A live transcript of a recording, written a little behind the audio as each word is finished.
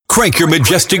Crank your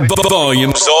majestic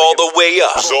volumes all the way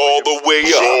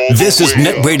up. This is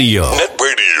Net Radio.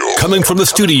 Coming from the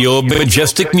studio of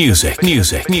Majestic Music.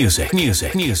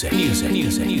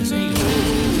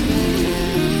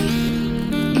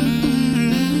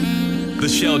 The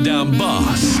Shelldown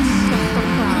Boss.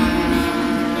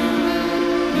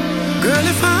 Girl,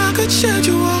 if I could shed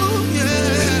you all,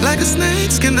 like a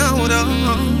snake skin out of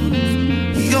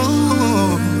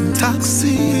you're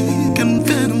toxic and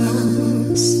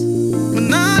venomous.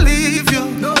 When I leave you,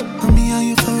 I'm me and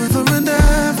you forever and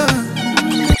ever.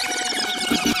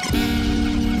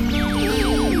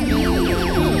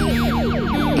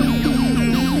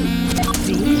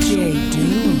 DJ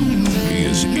Doom. He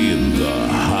is in the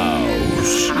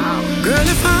house. Girl,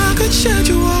 if I could shed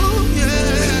you all,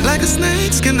 like a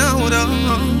snake skin out of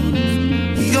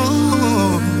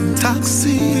you're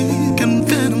toxic and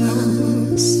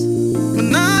venomous.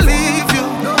 When I leave you,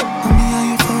 I'm me and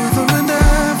you forever and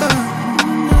ever.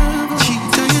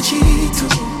 Cheat and you cheat,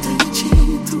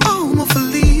 oh, I'm off to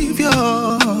leave you.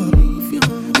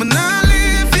 When I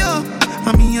leave you,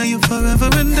 I'm me and you forever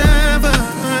and ever.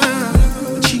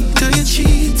 Cheat and you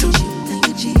cheat,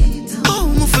 oh,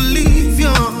 I'm off to leave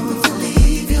you.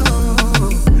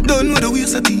 Done with the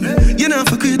waste of tea, you know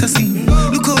for greater scene.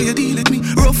 Look how you deal with me,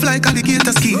 rough like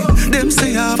alligator skin. Them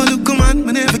say I have a look man,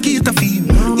 me never get a feel.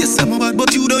 Yes, I'm a bad,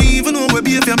 but you don't even know where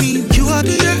behavior mean. You are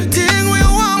the thing where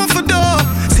you want me for door.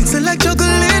 Since I like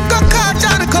chocolate, got caught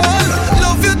on the call.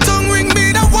 Love your tongue ring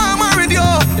me, that want my radio.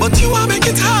 But you want make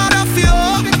it harder for you.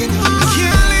 I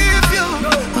can't leave you.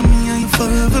 I'm me and you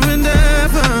forever and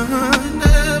ever.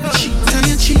 Cheat and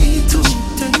you cheat too.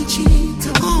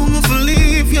 Oh, I'm gonna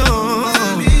leave you. I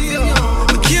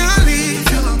can't leave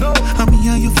you. I'm me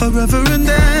and you forever and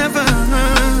ever.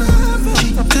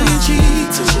 Cheat and you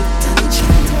cheat.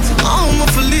 Oh, I'm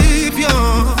gonna leave you.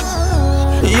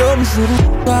 Yo, me shoulda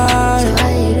died.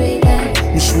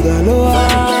 Me shoulda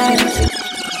known.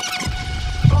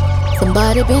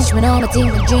 Somebody pinch me on my team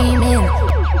for dreaming.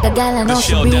 The gal I The know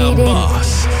she Shelldown breathing.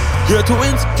 Boss. You're too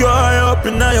insecure up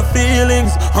in all your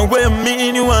feelings. And what you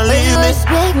mean you want But leave you me?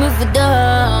 respect me for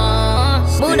done.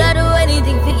 Would I do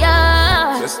anything for ya?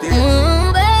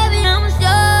 Baby, I'm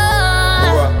sure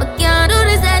I can't do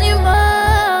this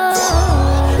anymore.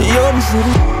 Yo, me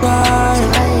shoulda died.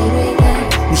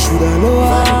 Me shoulda known.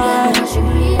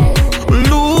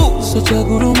 Lose such a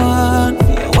good woman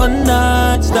for your one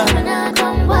night stand.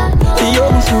 Yo,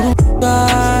 me shoulda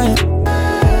died.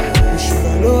 Me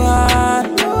shoulda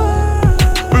known.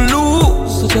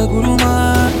 Lose such a good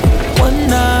woman, one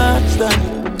night stand.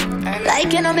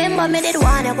 Like you know, remember me did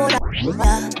want you good.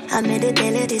 I made it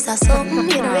tell you this is something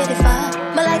you're ready for.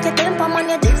 But like a temper man,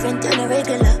 you're different than a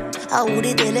regular. I would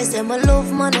tell you say my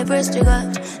love money first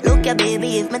trigger. Look ya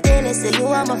baby, if my tell you say you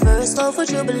are my first love, would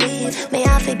you believe? May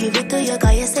I forgive it to you,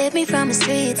 cause you saved me from the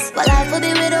streets. But life would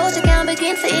be without you, can't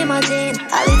begin to imagine.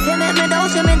 I'll if you make me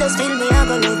doubt you, me just feel me, I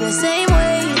go love you same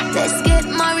way. Let's get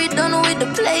married, done with the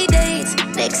play dates.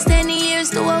 Next 10 years,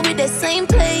 do it with the same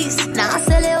place. Now I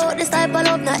sell you out this type of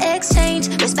love, no exchange.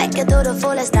 Respect you to the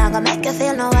fullest, I'm gonna make you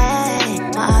feel no way.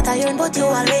 My heart I yearn, but you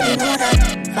already know that.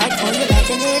 Fight for you like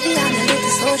the Navy, I'm a little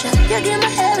soldier. You give me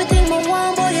everything, my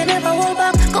one boy, you never hold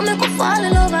back. Come make me fall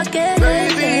in love again.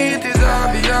 Baby, it is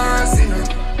obvious, you know.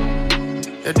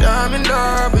 That I'm in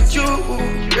love with you,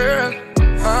 girl.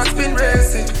 Heart's been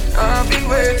racing, I've been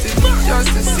waiting just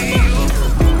to see you.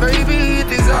 Baby,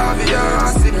 it is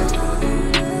obvious, you know.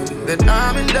 That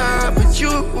I'm in love with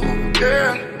you,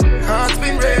 girl. Heart's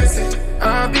been racing,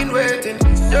 I've been waiting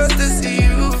just to see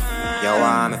you. Yo,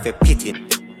 I'm if you pity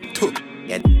too.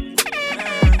 Yeah,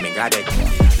 me got it.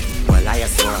 Well, I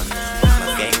just work. I'm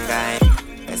a gang guy.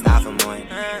 It's not for more.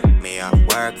 Me have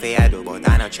work for you, do but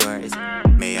I no chores.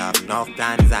 Me have enough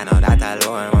plans, I know that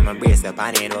alone. When my brace up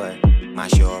on the door,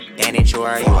 mash you up, then it's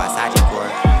sure you a sergeant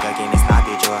core. You give me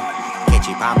sloppy jaw. Catch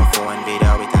you on my phone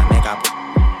video with a makeup.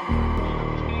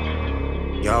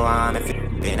 Yo, I'm if you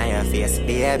pin on your face,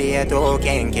 baby, you too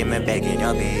kinky, me begging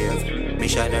your behave.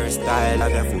 Missionary style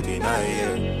of the foot in her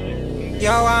ear.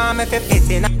 Yo, I'm if you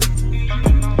pity now.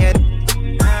 Yeah,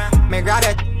 me grab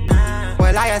it.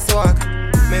 Well, I just walk.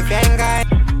 Me finger,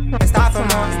 me start for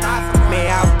more. Me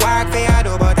have work for you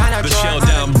do, but I not The sure.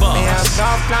 Shelldown Boss. Me have no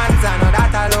plans, I know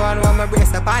that alone. When me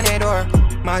brace up on the door,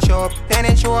 mash up, then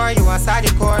ensure you a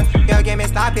sergeant core. You give me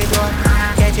sloppy door.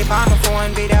 Catch you on my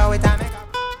phone video with a makeup.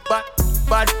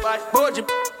 Bad, Boji,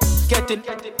 get it.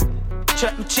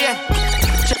 Check me chain.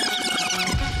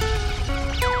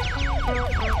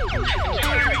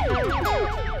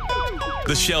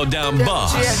 The Shelldown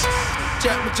Boss.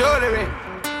 Check my jewelry.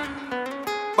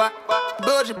 Bad,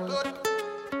 Boji.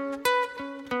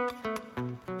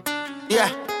 Yeah.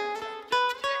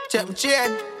 Check my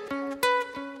chain.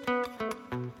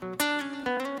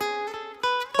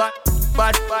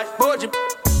 Bad, Boji.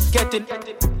 Get it.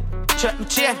 Check my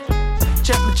chain.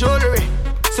 Check my jewelry.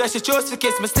 So she chose to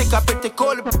kiss me, stick up pretty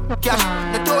cold. Cash,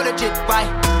 the toilet legit. Why?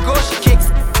 Go she kicks.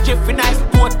 Jiffy nice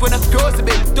boat when I scrolls a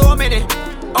bit. 2 minutes.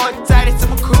 Outside it's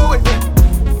my crew with me.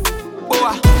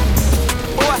 Oh,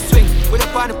 I swing with a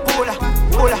pan of polar.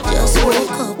 Just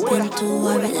woke up into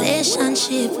a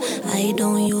relationship. I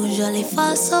don't usually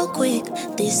fall so quick.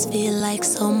 This feel like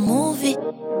some movie.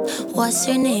 What's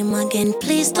your name again?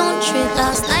 Please don't trip.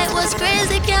 Last night was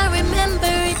crazy, can't remember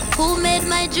it. Who made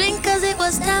my drink cause it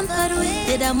was tampered with?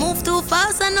 Did I move too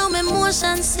fast? I know my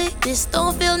motion sick. This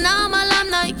don't feel normal, I'm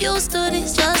not used to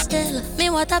this. Just tell me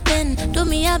what happened, do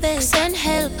me a best, send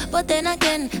help. But then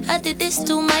again, I did this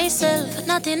to myself.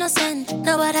 Not innocent,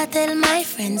 now what I tell my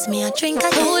friends, me a drink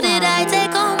again. Who did I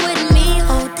take home with me?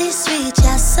 Oh, this sweet,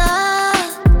 yes sir.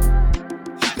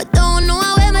 But don't know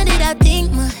how I did I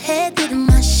think my head did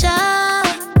my shot.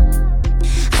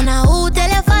 And I who tell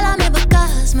you follow me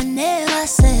because me never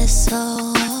says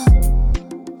so.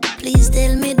 Please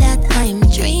tell me that I'm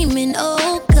dreaming,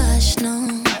 oh gosh,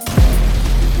 no.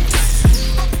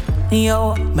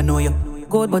 Yo, I know you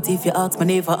good, but if you ask me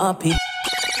never happy.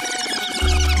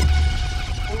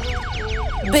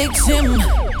 Big Sim,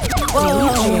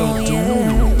 oh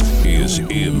yeah, is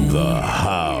in the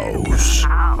house.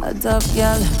 a tough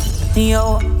girl.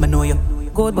 Yo, I know you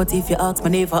good, but if you ask me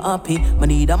never happy. Me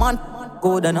need a man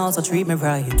good and also treat me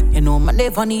right. You know, me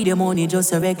never need your money,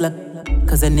 just a regular.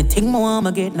 Cause anything more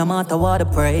I'ma get, no matter what the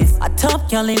price. A top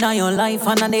girl in your life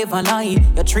and I never lie.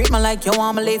 You treat me like you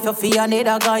want me live your fear, need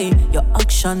a guy. Your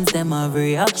actions, them a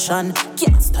reaction.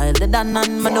 Can't style the dan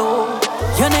and me know.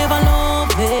 You never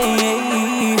love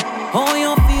me. How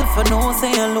you feel for no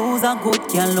say you lose a good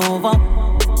girl over.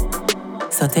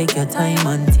 So take your time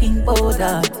and think about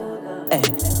that. Hey,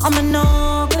 I'm an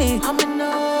ugly.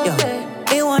 Yeah,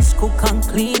 they watch cook and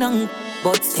clean and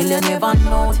but still you never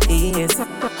notice. I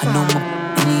know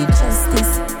I need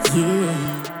justice,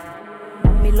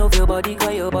 yeah. Me love your body,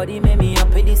 cause your body make me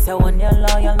happy. This a one you're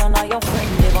loyal, none of your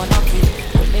friends never knock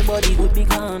it. But me body good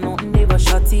because nothing never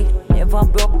shotty. Never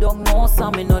broke down, no,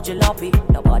 so me no jalopy.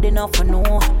 Nobody nothing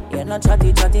know. You're not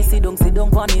chatty, sit down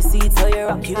on the seat. So you're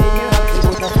rocky, but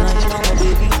I'm flying on my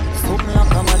baby. Something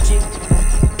like a magic.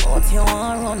 But you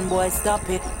want run, boy, stop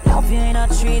it. Love you in a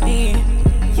 3D.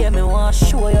 Yeah, me want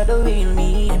show you the real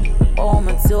me. Oh,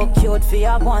 me so cute for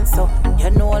your one, so you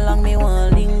know how long me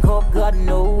want link up, God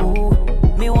know.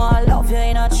 Me want love you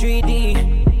in a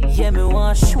 3D. Yeah, me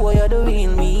want show you the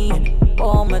real me.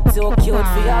 Oh, me so cute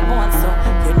for your one, so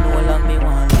you know how long me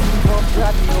want link up,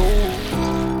 God know.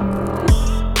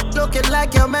 Looking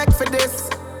like you're made for this.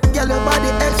 Girl, your body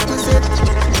exquisite.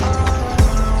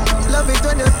 Love it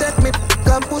when you take me,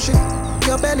 come push it.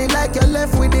 Your belly like you're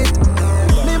left with it.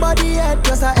 Me body head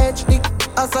just a edge dick.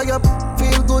 I saw you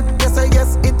feel good, yes I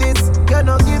yes it is. You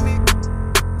don't give me,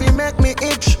 you make me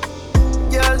itch,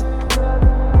 girl.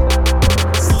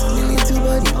 Me little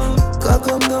body,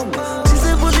 come down. She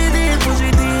said push it in,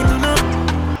 you know.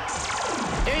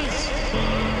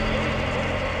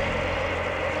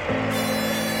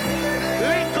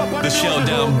 The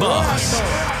Showdown Boss.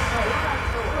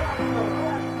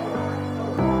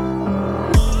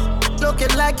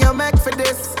 Looking like you're made for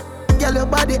this. Girl, your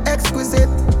body exquisite.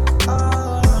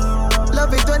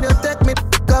 Love it when you take me,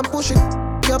 come push it.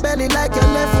 Your belly like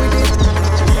you're left with it.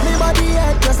 Me body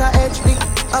head just a edge dick.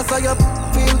 I saw you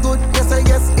feel good, yes I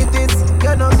yes it is.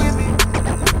 You don't give me,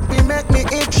 you make me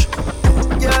itch,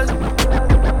 girl.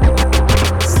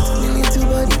 Me little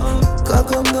body,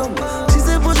 come down. She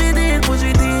said push it in,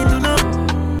 you know.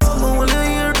 Someone wanna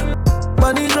hear,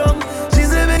 body drum. She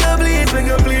said make her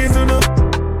please, you know.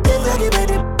 If you give me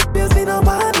the bills, me no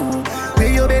bad.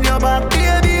 You bend your back,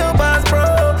 baby, your pass, bro.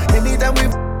 Anytime we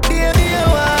baby, you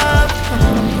up.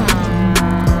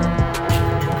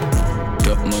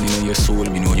 That money on your soul,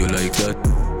 me know you like that.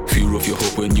 Feel rough your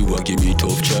hope when you are give me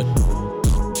tough chat.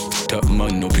 That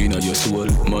man up in your soul.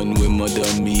 Man, when mother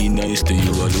me nice to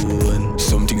you alone.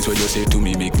 Some things what you say to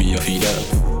me make me a feel that.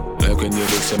 Like when you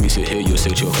vex and me say, hey, you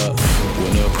set your heart.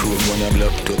 Wanna prove, wanna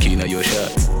block, talking at your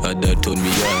shot. And that turn me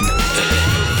on.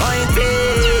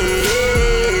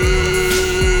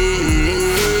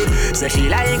 So she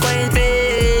like when it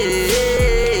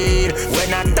feel.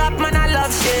 When I top man I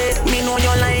love shit. Me know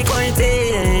you like when it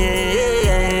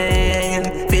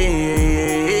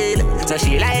feel. So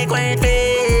she like when it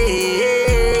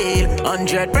feel.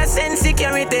 100%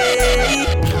 security.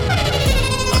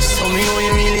 So me know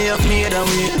you really have me that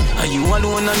way. And you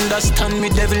alone understand me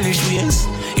devilish ways.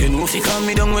 You know if you calm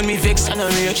me down when me vex and I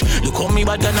rage. Look how me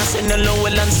bad and I send a low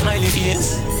and smiley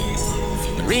face.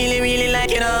 Really, really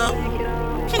like you now.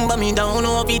 But me don't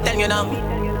know if you tell you now.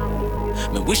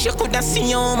 Me wish you could have seen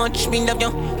how much me love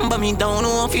you. But me don't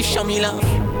know if you show me love.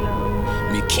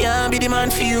 Me can't be the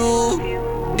man for you,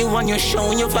 the one you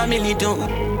show your family do.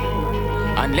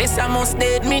 Unless I must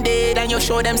dead me dead and you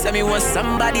show them say me was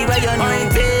somebody where you know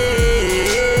paid.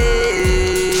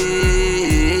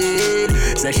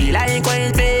 So she like when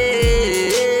it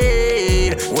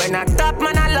paid. When I top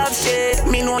man I love shit,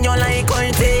 me know you like when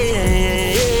it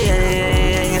paid.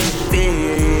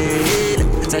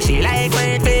 So she like when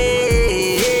it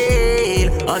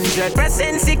paid.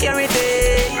 100%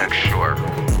 security. Make sure.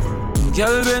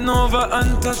 Girl bend over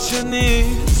and touch your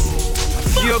knees.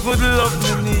 Your good love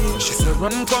me need. She said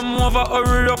run come over,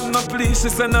 hurry up no please. She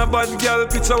said no bad girl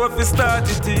picture what we start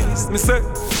it is. Me say,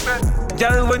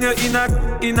 girl when you're in a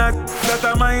that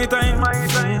a my time.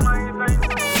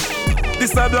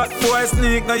 This a black boy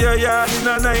sneak now your yard in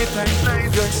a night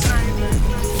time. Yes.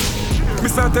 Me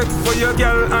say take for your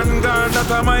girl and gone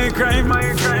that a my crime.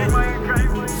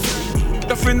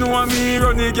 If you know me,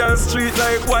 run the girl street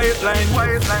like white line.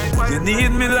 You need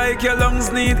me like your lungs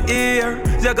need air.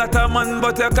 You got a man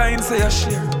but you can't say a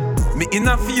share. Me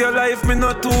enough for your life, me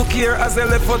not too care. As I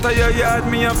left out of your yard,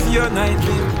 me a fear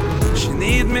nightmare. She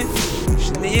need me,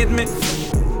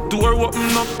 door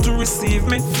open up to receive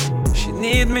me. She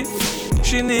need me,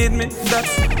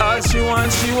 that's all she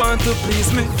want to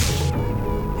please me.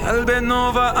 I'll bend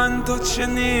over and touch your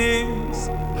knees.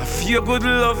 I feel good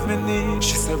love me need.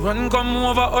 She said run come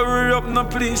over, hurry up no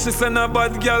please. She said no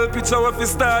bad girl picture what we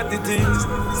start the things.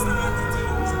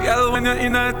 Girl when you're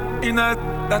in a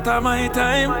that a my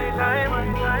time.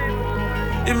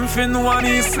 If you know I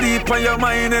need sleep on your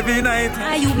mind every night.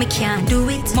 Me can't do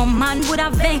it. My man would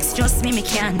have vexed, trust me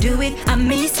can't do it. I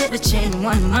may set the chain,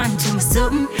 one man to me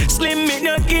something. Slim me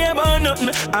not care about nothing.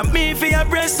 I me for your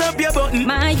press up your button.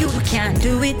 My you can't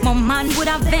do it. My man would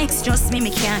have vexed, trust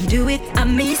me can't do it. I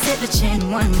may set the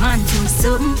chain, one man to me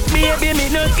something. Baby me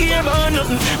not care about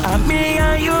nothing. I me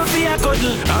and you for your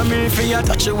cuddle. I me for your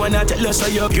touch you when I tell you so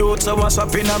you're cute. So what's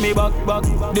up in a me back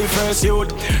the first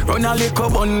youth. Run a lick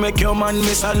up and make your man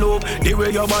miss a loop. The way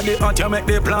your body hot you make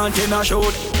the plant in a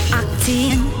shoot.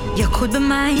 Acting, you could be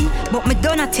mine, but me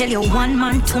don't tell you one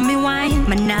man to me wine.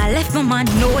 Man I left my man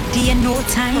no day no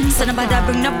time. So nobody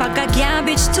bring no bag of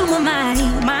garbage to my mind.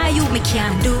 My you me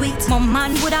can't do it. My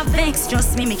man would have vexed,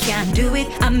 trust me can't do it.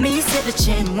 I may set the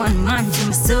chain, one man to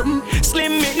me something.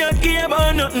 Slim me not care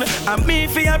about nothing. I me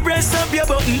for your press up your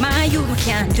button. My you me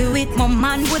can't do it. My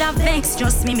man would have vexed,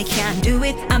 trust me can't do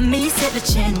it. I may set the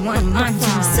chain, one man to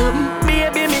me something.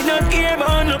 Baby me not care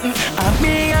about nothing. I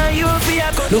me and you for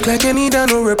your cuddle. Look like you need a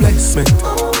no replacement.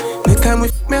 Next time we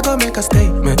go make a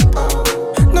statement.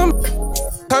 No,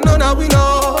 none we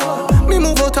know. Me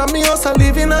move out of me house and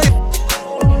live in a.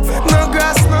 No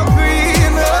grass, no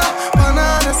green,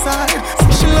 banana side.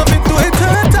 She love it to it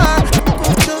time.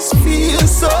 Just feel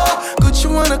so good, she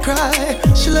wanna cry.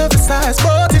 She love the size,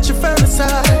 but it's your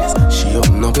fantasize. She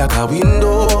open up like a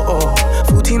window,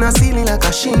 foot in a ceiling like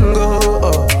a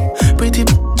shingle. Pretty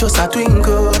just a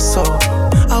twinkle, so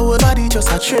our body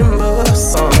just a tremble,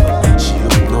 so she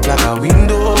open up like a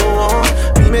window.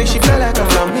 Me make she fly like a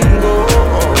flamingo.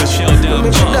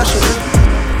 Make she dash it.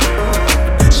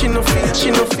 She no fear.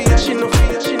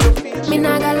 Me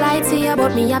nah gonna lie to you,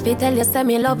 but me happy tell you say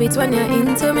me love it when you're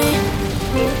into me.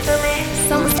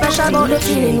 Something special about the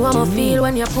feeling what I feel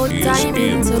when you put time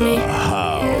into me.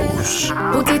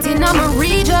 Put it in my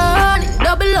region.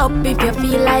 Double up if you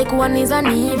feel like one is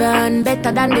uneven.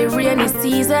 Better than the rainy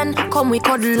season. Come we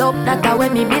cuddle up, that's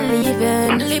when me believe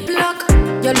in. Lip lock,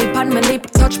 your lip on my lip.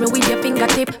 Touch me with your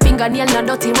fingertip. Fingernail not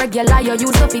dirty, regular, you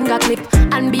use a finger clip.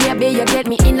 And baby, you get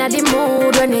me in the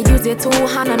mood when you use your two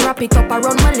hand and wrap it up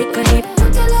around my liquor dip.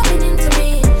 Put your loving into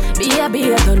me. Baby,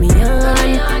 you turn me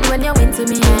on when you're into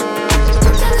me.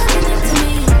 Put your loving into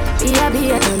me. Baby,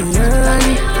 you turn me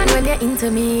on when you're into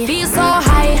me. Feel so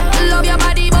high, love your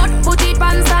body but put it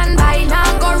on standby.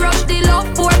 Now go rush the love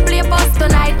for play post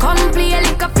tonight. Come play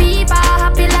like a FIFA,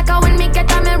 happy like a when me get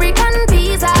American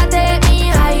pizza. Take me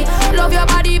high, love your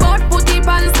body but put it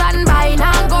on standby.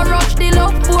 Now go rush the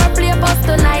love for play post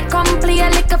tonight. Come play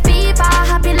like a FIFA,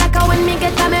 happy like a when me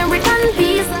get American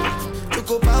pizza. To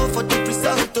go bow for the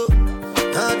result,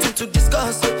 nothing to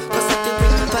discuss, cause I did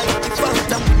bring the fight the front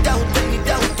down without any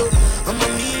doubt. I'm a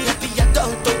me happy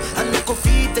adult, I no go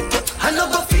feed the girl, I no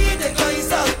go feed the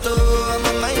guys out. I'm a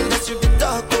mind that's you be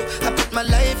dark, I put my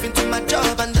life into my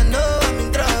job and I know I'm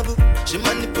in trouble. She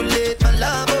manipulate my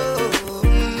love,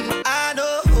 I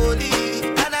know holy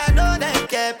and I know that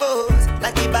careful.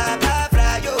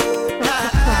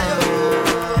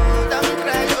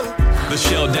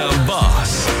 Shelldown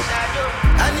Boss.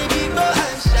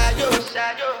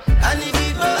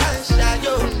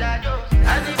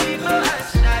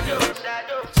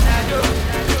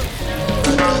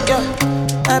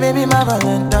 My baby, my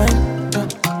Valentine.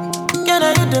 Can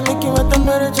I do to make you what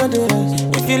temperature it is?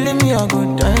 If you leave me a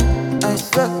good time, I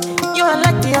swear you are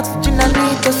like the oxygen I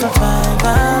need to survive.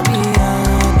 I'll be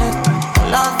honest,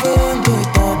 loving you,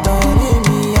 totally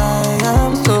me. I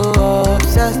am so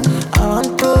obsessed. I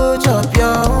want to chop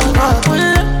your heart.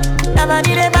 Never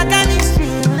need a back on the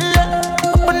street.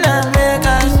 Open up, make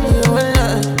us feel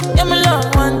love. Yeah, my love,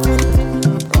 one thing.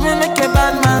 Me make a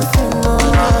bad man sing.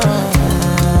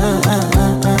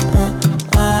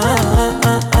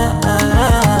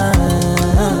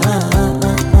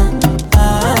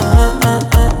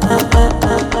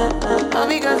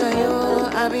 Because of you,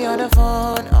 I be on the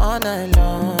phone all night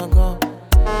long.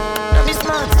 Don't be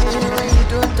smart when you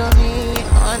do it to me.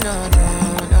 Oh no, no,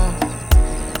 no.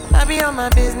 I be on my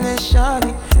business,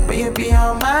 shawty, but you be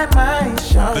on my mind,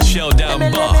 shawty. The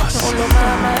Shelldown Boss.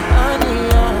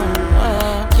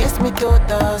 Kiss me to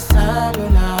the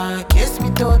cellular, kiss me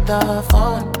to the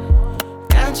phone.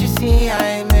 Can't you see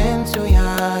I'm into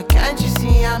ya? Can't you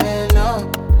see I'm in love?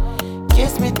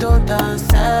 Kiss me to the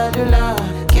cellular,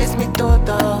 kiss me to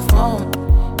the phone.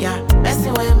 Yeah,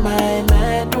 messing with my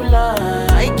medulla.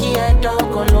 I can't talk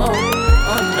alone.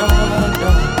 Oh no, no.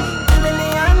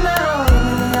 Emiliano,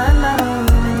 Emiliano,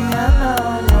 Emiliano,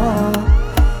 no.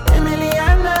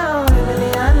 Emiliano,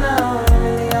 Emiliano,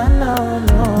 Emiliano,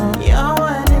 no. You're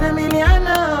one in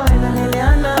Emiliano, in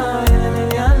Emiliano, in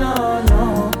Emiliano, no.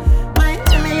 My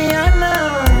Emiliano,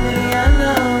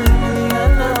 Emiliano,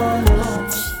 Emiliano, no.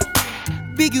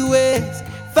 Big ways,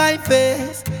 fine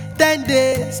face, 10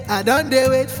 days. I don't dare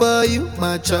wait for you,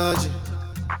 my charge.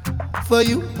 For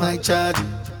you, my charge.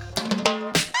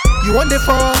 You want the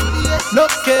phone? No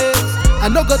case. I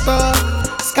no go talk.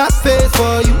 Scarface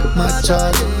for you, my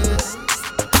charge.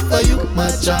 For you,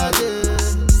 my charge.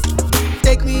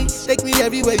 Take me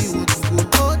everywhere you want to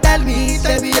go. Tell me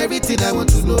everything I want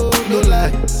to know. No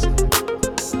lie.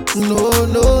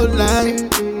 No lie.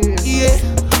 Yeah.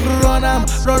 Run am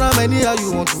anyhow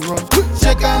you want to run.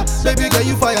 Check out, baby girl,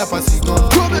 you fire pass it gun.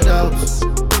 No doubt,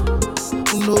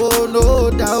 no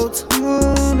doubt.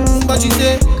 But you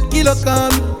say, kilo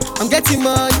come, I'm getting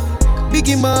money,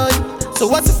 biggie money. So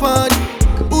what's the fun?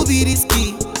 Who be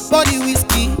risky? Body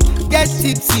whiskey, get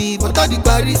tipsy, but all the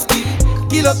bar risky.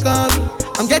 Kilo come,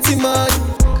 I'm getting money,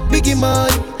 biggie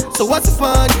money. So what's the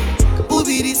fun? Who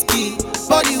be risky?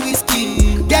 Body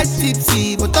whiskey, get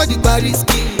tipsy, but all the bar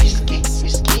risky.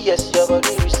 Yes, your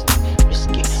body risky.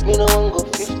 Me no one go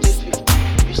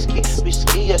 50-50.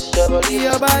 Risky, yes, your body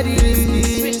risky.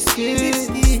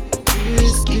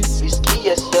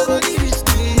 Yes, your body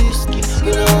risky.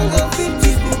 Me no one go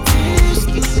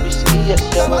 50-50. Risky, yes,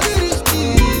 your body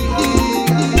risky.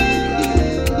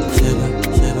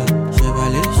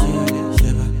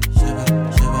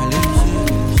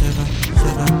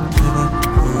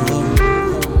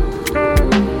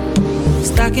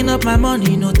 Stacking up my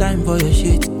money, no time for your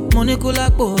shit. Money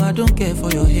kulakbo, I don't care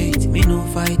for your hate. Me no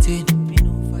fighting.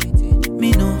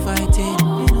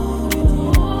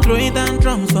 Throwing down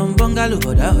drums from bungalow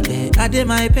out there. I did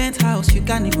my penthouse, you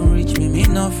can't even reach me. Me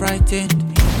no frightened.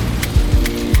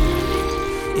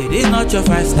 It is not your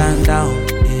fight, stand down.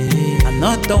 I'm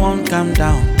not the one, calm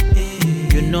down.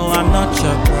 You know I'm not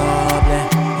your problem.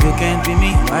 You can't be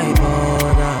me, why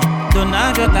bother? Don't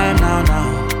have your time now.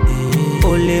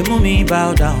 Ole mumi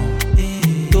bow down.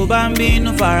 To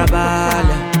bambino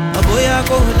farabale. Aboya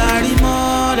ko lari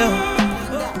model.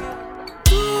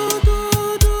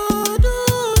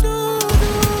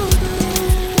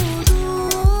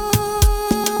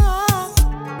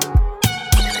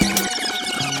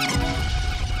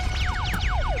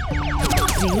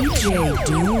 DJ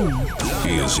Doom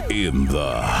is in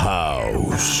the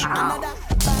house.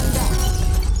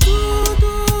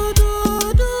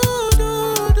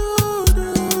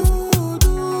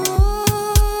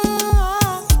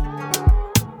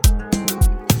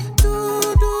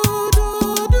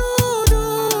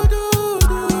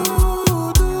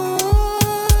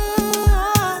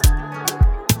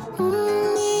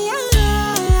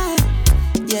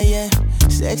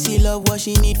 Sexy love, what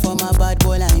she need from a bad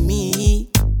boy like me.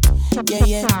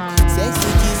 Yeah.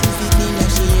 Sexy kisses, the thing that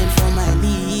she ain't from my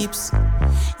lips.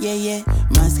 Yeah.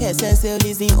 My SSL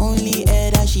is the only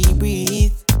air that she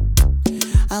breathes.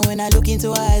 And when I look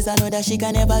into her eyes, I know that she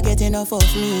can never get enough of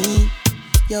me.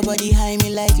 Your body high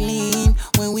me like lean.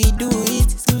 When we do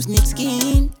it, snip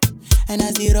skin. And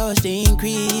as the rush they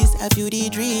increase, I feel the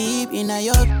drip in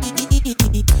your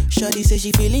Shorty say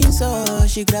she feeling so.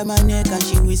 She grab my neck and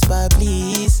she whisper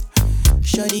please.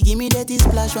 Shorty give me that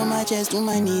splash from my chest to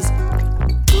my knees.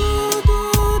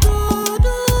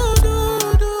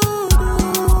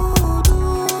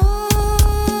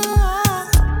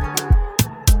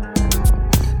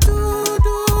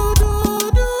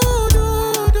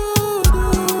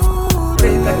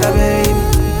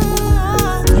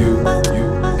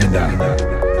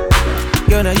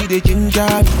 Girl, now you the ginger.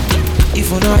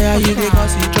 If you know how you the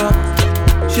cause it drop.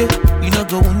 Shit, you know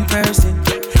go one person.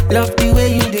 Love the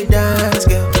way you the dance,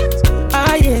 girl.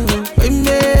 Ah yeah, we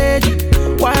made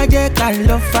it. Why you can't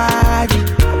love fire?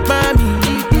 Mommy,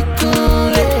 be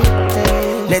cool.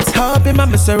 Let's hop in my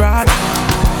Maserati.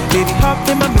 Baby, hop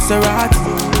in my Maserati.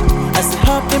 I said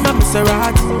hop in my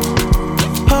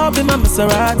Maserati. Hop in my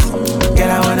Maserati. Girl,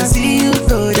 I wanna see you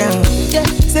go down. Yeah,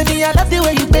 say me I love the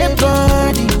way you bend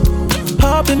body.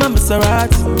 Hop in my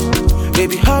Maserati,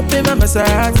 baby, hop in my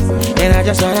Maserati, and I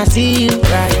just wanna see you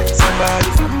right.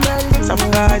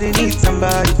 Somebody needs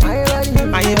somebody.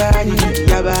 My body needs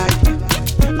your body.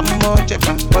 I'm more check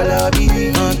my quality,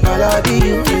 you.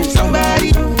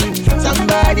 Somebody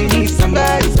needs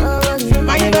somebody.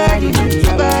 My body needs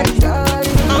your body.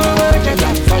 I'm more check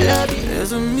my quality.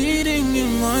 There's a meeting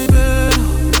in my bed,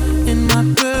 in my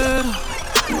bed.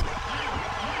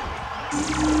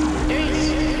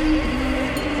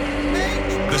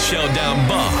 The Shelldown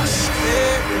Boss.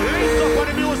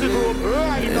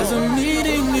 There's a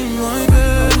meeting in my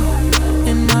bed,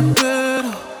 in my bed.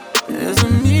 There's a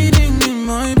meeting in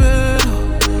my bed,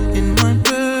 in my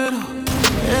bed.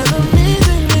 There's a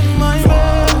meeting in my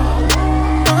bed,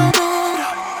 my bed.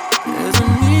 There's a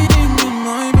meeting in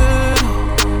my bed,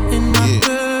 in my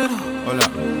bed. Hold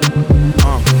up.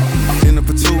 Dinner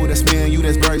for two, that's me and you,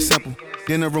 that's very simple.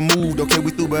 Dinner removed, okay,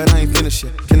 we through, but I ain't finished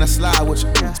yet. Can I slide with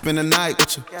you? Spend the night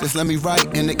with you. Just let me write,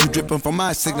 and that you dripping from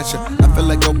my signature. I feel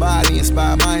like your body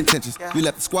inspired my intentions. You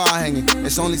left the squad hanging,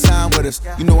 it's only time with us.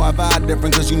 You know I vibe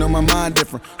different, cause you know my mind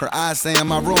different. Her eyes saying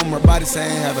my room, her body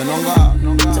saying heaven on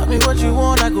God. Tell me what you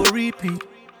want, I go repeat.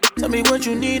 Tell me what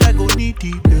you need, I go deep,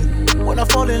 deep. When I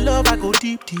fall in love, I go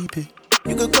deep, deep.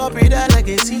 You could copy that like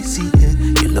a CC.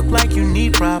 You look like you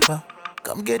need proper.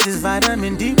 Come get this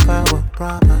vitamin D power,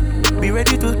 proper. Be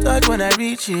ready to touch when I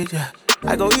reach it, yeah.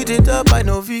 I go eat it up, I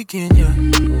know vegan, yeah.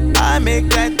 I make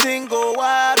that thing go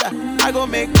wild. I go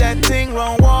make that thing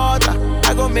run water.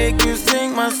 I go make you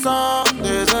sing my song.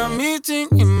 There's a meeting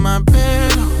in my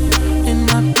bed, in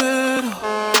my bed.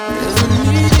 There's a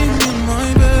meeting in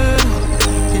my bed,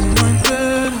 in my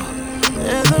bed.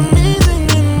 There's a meeting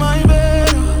in my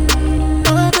bed,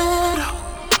 my bed.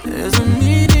 There's a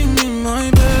meeting in my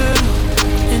bed,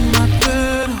 in my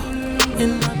bed,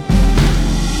 in my bed.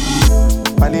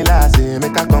 Vanilla say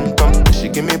make her come. She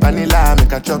give me vanilla,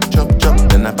 make her chop.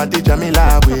 Then I party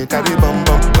Jamila, we carry bum.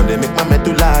 When they make my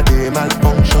medulla, they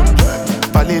malfunction.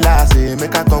 Vanilla say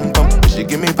make her come. She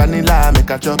give me vanilla, make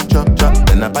her chop.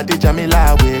 Then I party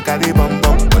Jamila, we carry bum.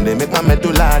 When they make my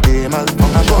medulla, they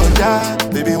malfunction. I want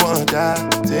that, baby want that.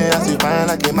 Say as you fine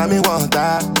like a mommy want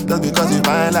that. Just because you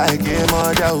fine like a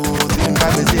mother, oh. Think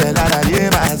I can see a lot of the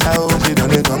myself. She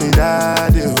don't call me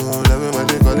daddy, oh. Love me when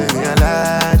they calling me a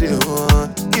laddie, oh.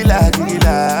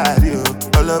 Giladi,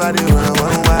 all over the world,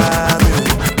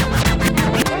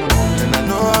 and I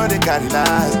know they carry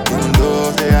lies, even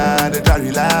though they are they try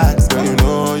relax. Girl, you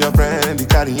know your friend, they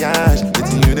carry ash.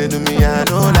 It's you they do me, I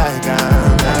don't like them.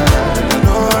 And I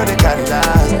know they carry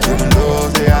lies, even though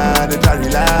they are they try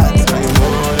relax. Girl, you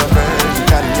know your friend, they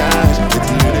carry ash. It's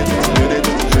you they do.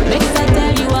 Next I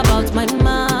tell you about my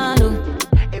man.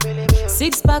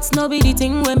 6 packs, no be the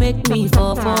thing will make me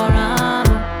fall for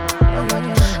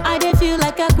I dey feel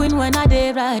like a queen when I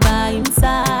dey right by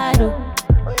inside. Oh.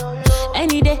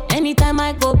 Any day, anytime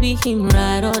I go be him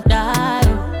ride or die.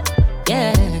 Oh.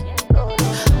 Yeah,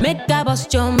 make that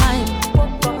bust your mind.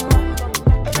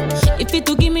 If it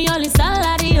to give me all his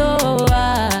salary, oh.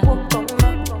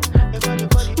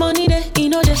 Money dey, he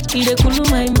know dey, he dey cool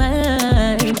my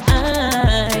mind.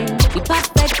 He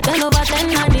perfect, 10 over 10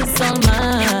 and it's all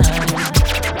mine.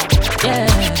 Yeah.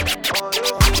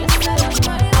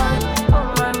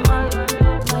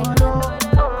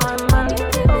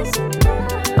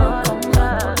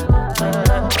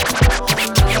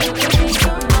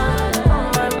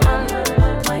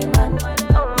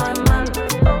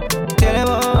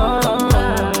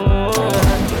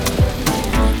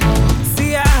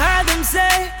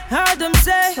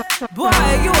 Boy,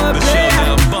 you a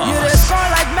player. You just score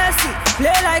like Messi,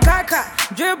 play like Kaka,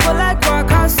 dribble like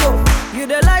Picasso. You You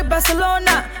the like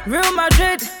Barcelona, Real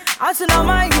Madrid, Arsenal,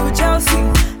 Man U, Chelsea.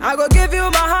 I go give you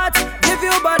my heart, give you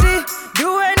body,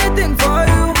 do anything for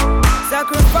you.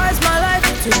 Sacrifice my life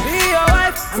to be your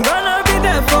wife. I'm gonna be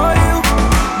there for you.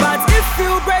 But if you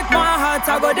break my heart,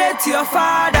 I go there to your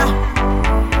father.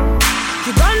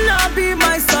 You gonna be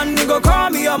my son, you go call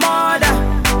me your mother.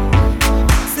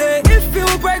 Say if you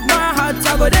break my heart,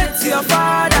 I go there to your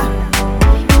father.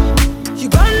 You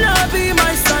gonna be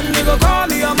my son, you go call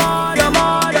me your mother,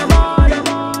 mother, mother,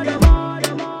 mother,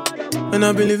 mother. And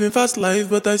I've been living fast life,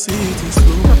 but I see it in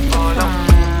slow.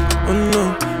 Oh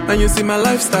no, and you see my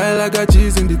lifestyle, I got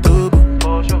G's in the turbo.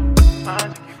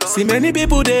 See many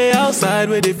people there outside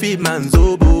where they feed man's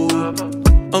oboe.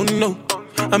 Oh no,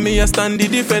 and me I stand the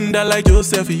defender like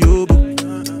Joseph Yobo.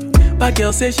 But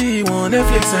girl say she want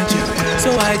Netflix and chill,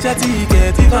 so I chatty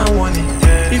get even warning.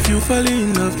 If you fall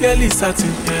in love, girl is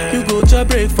satin. You go to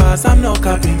breakfast, I'm not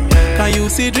capping. Can you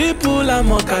see dripple, I'm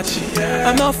not catching.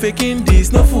 I'm not faking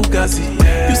this, no fugazi.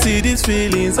 You see these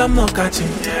feelings, I'm not catching.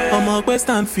 I'm a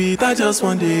Western feet, I just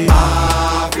want the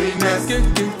happiness.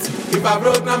 If I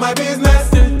broke, now my business.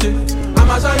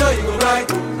 I'ma show you go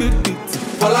right.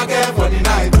 All I care for the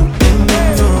night.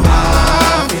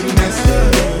 Happiness.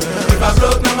 If I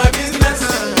broke, now my business.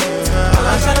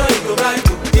 I'ma show you go right.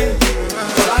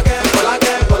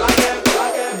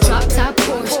 Drop top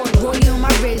Porsche, rollie on my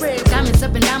wrist, diamonds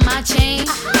up and down my chain.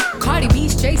 Cardi B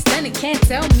straight stunning, can't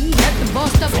tell me nothing.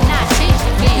 Bossed up and I changed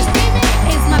the game.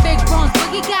 It's my big bronze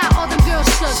boogie, got all them girls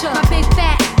shook. My big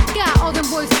fat, got all them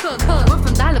boys cooked. Went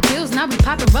from dollar bills, now we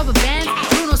popping rubber bands.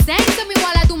 Bruno sang to me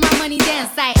while I do my money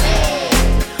dance like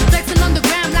flexing on the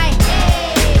gram like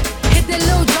hit the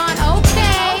Lil Jon,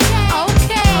 okay.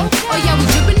 Oh yeah, we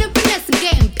dripping and finesse and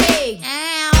getting paid.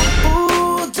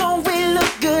 Ooh, don't we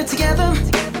look good together?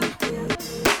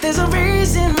 There's a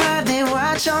reason why they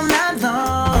watch all night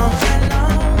long.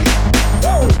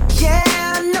 Yeah, I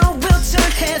know we'll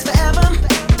turn heads forever.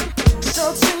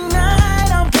 So tonight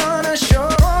I'm gonna show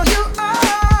you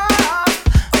off.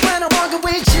 When I'm walking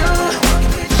with you,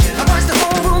 I watch the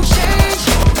whole room change.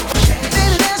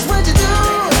 Baby, that's what you do.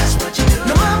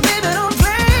 No, my baby, don't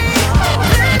play.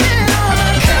 Blame it on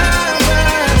the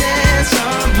confidence,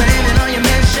 or blame it on your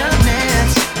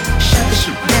measurements. Shut the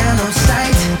shit down on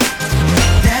sight.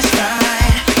 That's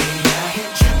right. Out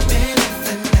here dripping in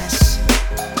finesse.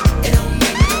 It don't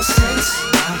make no sense.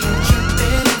 Out here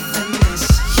dripping in finesse.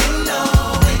 You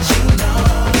know it, you know.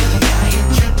 Out here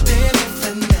dripping in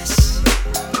finesse.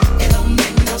 It don't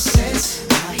make no sense.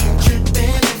 Out here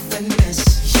dripping in finesse.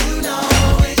 You know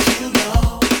it, you know.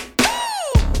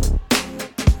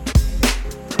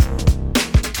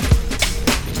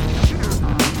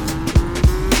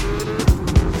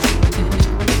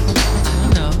 I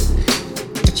don't know,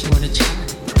 but you wanna try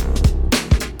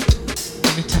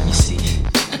every time you see it.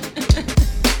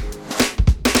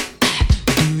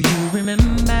 Do you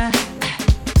remember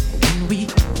when we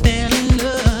fell in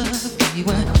love? We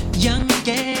were young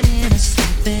and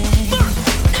innocent then.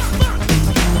 Do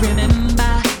you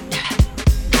remember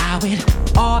how it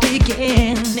all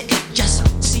began? It just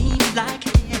seemed like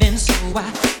heaven, so I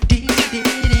did it.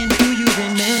 And do you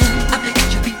remember? I think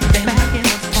you be back in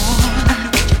the fall.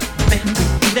 Then we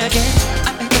did again. I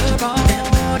think we're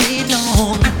all day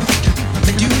long.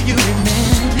 Do you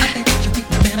remember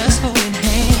us holding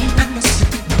hands?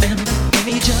 Remember when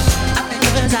we jumped?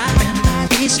 Cause I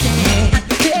stayed.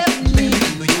 Tell me,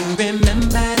 do you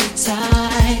remember the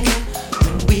time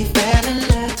when we fell in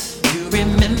love? You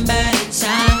remember the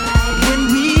time when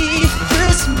we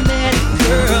first met,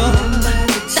 girl?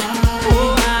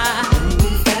 Oh,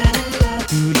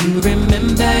 do you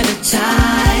remember the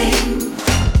time?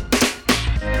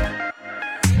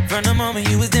 From the moment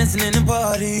you was dancing in the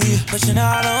party, pushing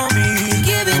all on me,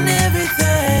 giving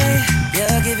everything,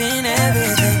 you're giving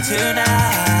everything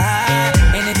tonight.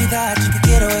 And if you thought you could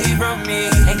get away from me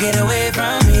and get away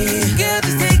from me, girl,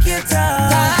 just take your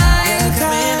time. You're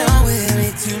coming on with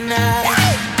me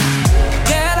tonight.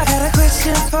 Girl, I got a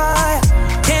question for you.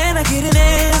 Can I get an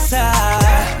answer?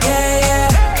 Yeah.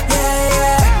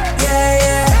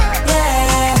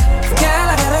 Girl,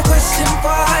 I got a question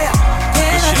for you.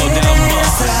 Can I get an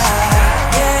answer?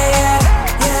 Yeah.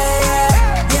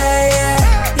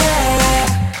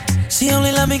 She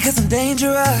only love me cause I'm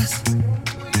dangerous.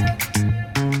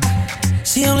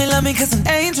 She only love me cause I'm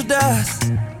angel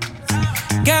dust.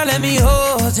 Girl, let me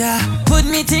hold ya. Put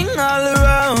me ting all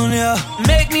around ya.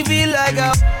 Make me feel like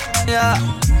a yeah.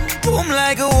 Boom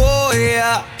like a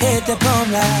warrior. Hit the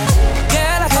boom like.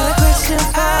 Girl, I got a question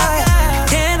for ya.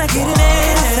 Can I get an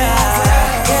answer?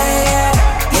 Yeah.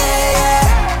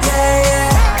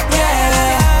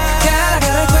 Girl, I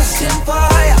got a question for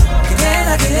ya. Can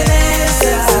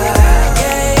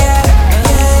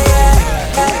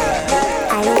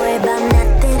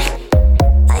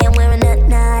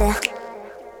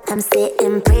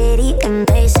pretty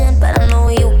impatient, but I know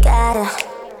you gotta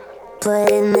put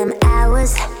in them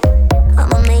hours.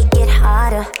 I'ma make it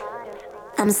harder.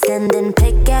 I'm sending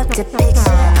pick after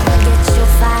picture. I'ma get you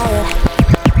fired.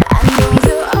 I know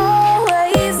you're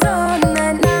always on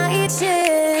that night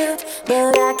shift,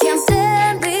 but I can't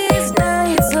stand these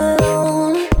nights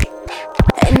alone.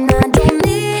 And I don't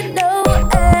need no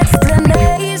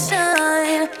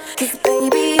explanation, 'cause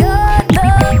baby, you're the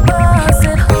boss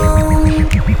at home.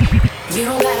 You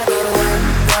don't gotta go to work,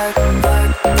 work,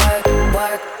 work, work, work,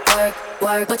 work,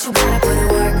 work, but you gotta put in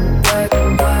work, work,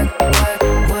 work, work,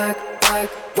 work, work,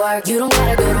 work. You don't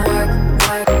gotta go to work,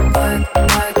 work, work,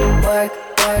 work, work,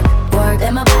 work, work.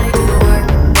 Let my body do the work,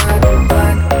 work, work,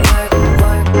 work,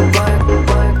 work, work,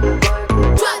 work, work.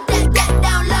 Drop that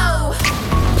down low,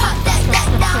 pop that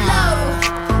down low,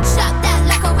 shot that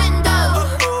like a window.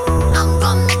 I'm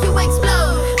gonna make you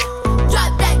explode.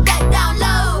 Drop that down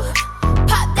low,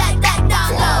 pop that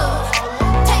down low,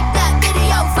 take that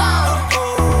video phone.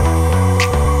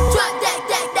 Drop that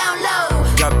down low.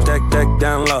 Drop that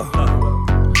down low,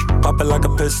 pop it like a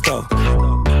pistol.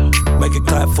 Make it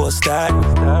clap for a stack.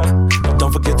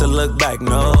 Don't forget to look back.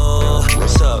 No,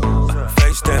 what's up?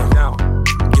 Face down.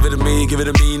 Give it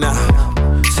to me now.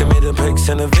 Send me the pics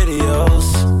and the videos.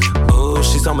 Ooh,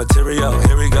 she's on material.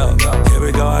 Here we go.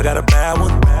 I got a bad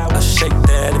one. I'll shake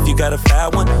that if you got a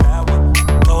fat one.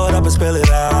 Blow it up and spill it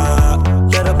out.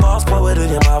 Let a boss pour it in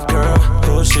your mouth, girl.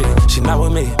 Oh shit, she not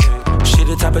with me. She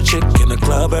the type of chick in the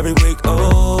club every week.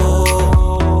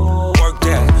 Oh, work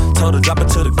that. Told her drop it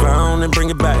to the ground and bring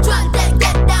it back. Drop that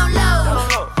down low,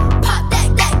 pop that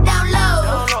down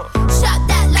low, shot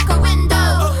that like a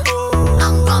window.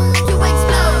 I'm gonna make you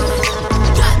explode.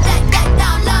 Drop that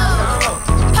down low,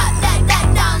 pop that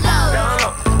down low,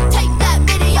 take that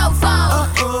video phone.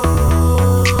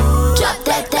 Drop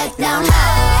that down low.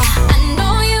 I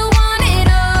know you want it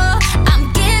all. I'm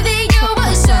giving you a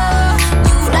show.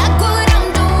 You like what I'm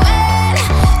doing.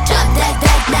 Drop that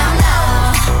down low.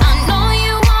 I know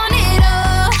you want it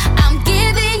all. I'm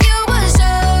giving you a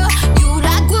show. You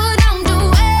like what I'm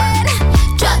doing.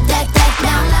 Drop that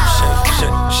down low.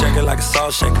 Shake it like a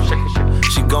salt shaker.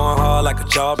 She going hard like a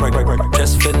jawbreaker.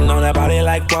 Just fitting on that body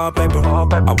like wallpaper. I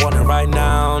want it right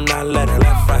now, not let it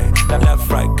left, right.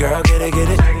 Girl, get it.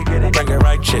 Bring it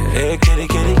right, shit. Hey, kitty.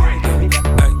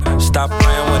 Hey, stop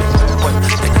playing with it.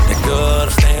 They good,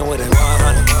 I'm staying with it.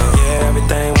 100. Yeah,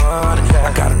 everything 100.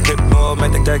 I got a pit bull,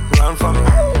 make the deck run for me.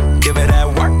 Give it that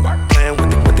work. Playing with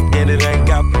the kid, it ain't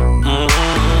got.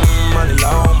 Money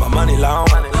long, my money long.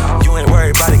 You ain't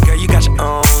worried about it, girl. You got your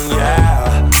own,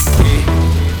 yeah.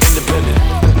 Independent.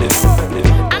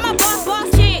 I'm a boss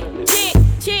chick.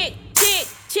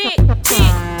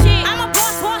 I'm a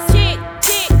boss chick.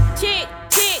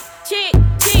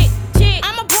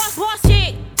 I'm a boss chick. I'm a boss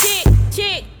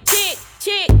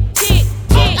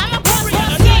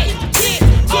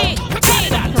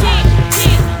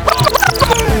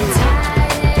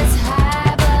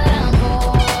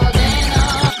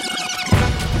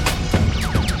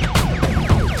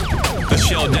The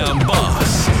Showdown Boss.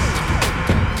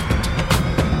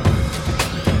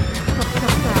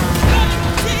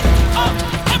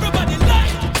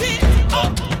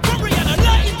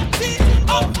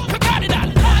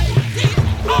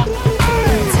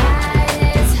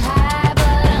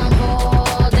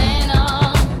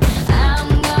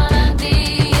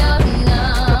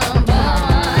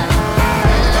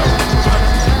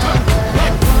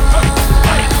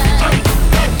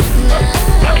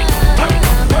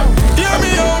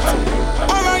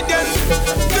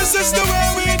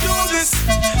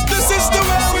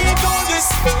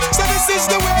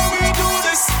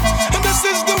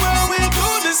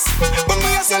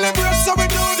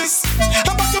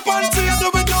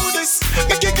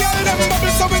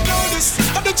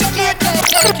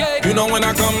 You know when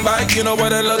I come back, you know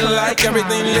what it look like.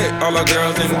 Everything lit, all the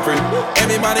girls in free.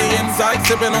 Everybody inside,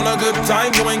 sipping on a good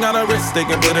time. You ain't got a risk, they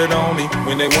can put it on me.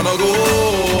 When they wanna go,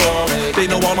 they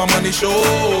know all my money show.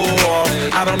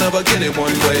 I don't ever get it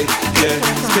one way, yeah.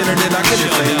 Spinner then I get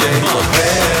it same day.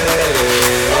 Hey.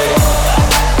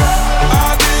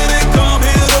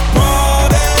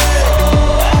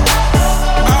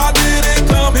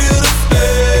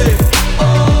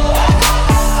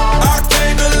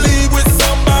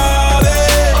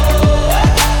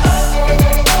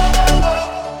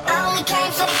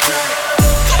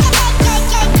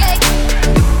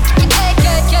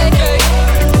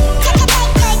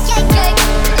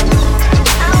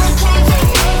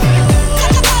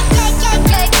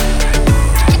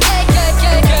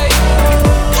 Yeah.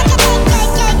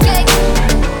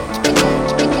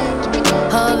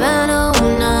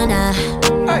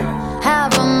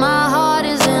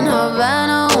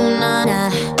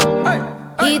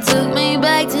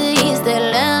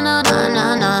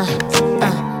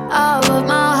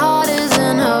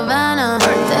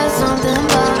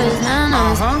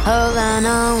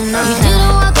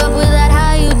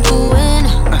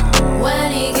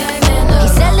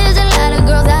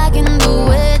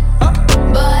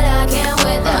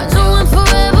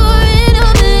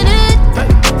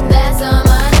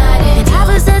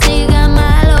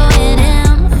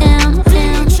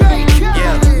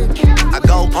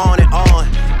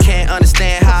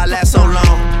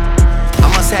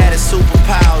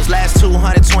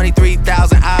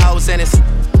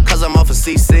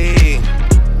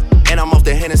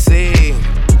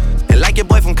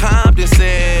 from Compton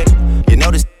said, you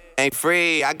know this ain't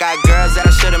free. I got girls that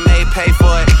I should've made pay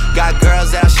for it. Got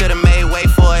girls that I should've made wait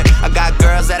for it. I got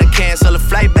girls that'll cancel a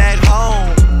flight back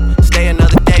home. Stay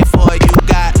another day for it. You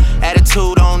got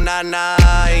attitude on nana,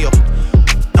 and yo,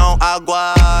 on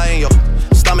agua, and yo,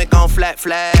 stomach on flat,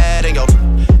 and yo,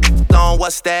 on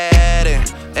what's that,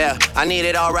 and yeah, I need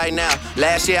it all right now.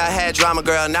 Last year I had drama,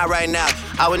 girl, not right now.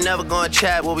 I would never go and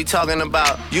chat what we talking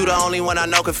about. You the only one I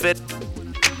know can fit.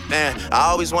 Man, I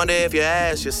always wonder if you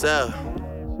ask yourself,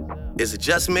 is it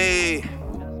just me?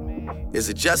 Is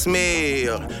it just me?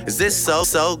 Or is this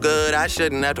so good I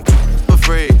shouldn't have to for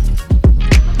free?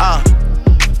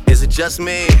 Is it just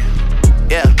me?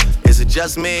 Yeah, is it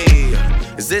just me?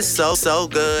 Is this so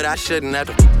good I shouldn't have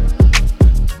to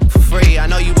for free? I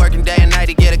know you working day and night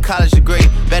to get a college degree.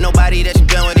 Bet nobody that you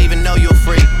been with even know you're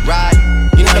free, right?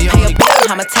 You know you only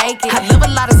I'ma take it. I live a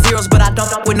lot of zeros, but I don't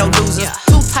fuck with no losers.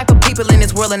 Two type of people in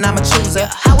this world, and I'm a chooser.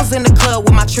 I was in the club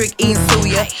with my trick eating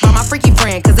suya. By my freaky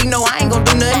friend, cause he know I ain't gon'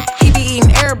 do nothing. He be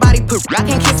eating everybody poop. I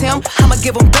can't kiss him. I'ma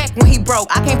give him back when he broke.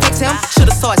 I can't fix him.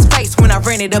 Should've saw his face when I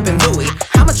ran it up in Louis.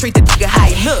 I'ma treat the nigga how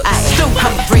he look.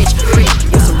 I'm rich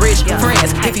with some rich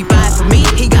friends. If he buy for me,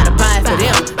 he gotta buy for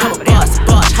them. I'm a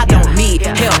boss, I don't need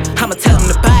help. I'ma tell him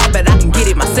to buy it, but I can get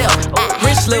it myself.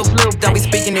 Rich little, don't be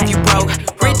speaking if you broke.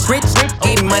 Rich,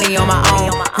 getting money on my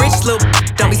own. Rich little,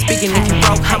 don't be speaking if you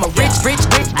broke. I'm a rich,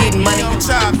 getting money.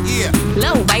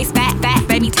 Low waist, fat,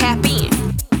 baby, tap in.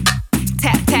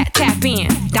 Tap in.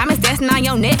 Diamonds dancing on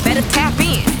your neck, better tap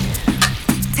in.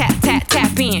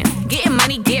 Tap in. Getting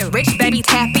money, get rich, baby,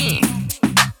 tap in.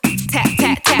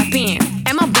 Tap in.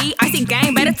 MLB, icy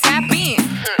gang, better tap in.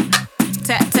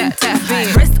 Tap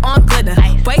in. Wrist on glitter,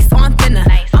 waist on thinner.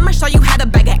 I'ma show you how to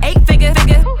bag an 8-figure.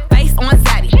 Face on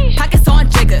zaddy, pockets on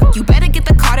jigger. You better get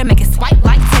the card and make it swipe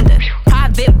like Tinder.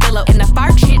 Private villa in the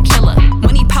far shit chiller.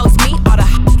 When he posts me, all the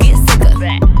get sicker.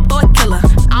 Boy killer,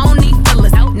 I don't need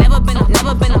fillers. Never been.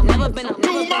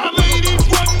 My ladies,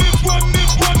 run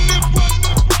this.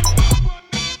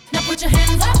 Now put your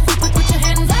hands up. Put your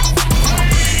hands up.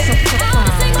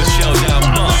 The showdown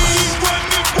boss.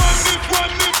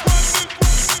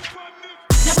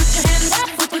 Now put your hands up.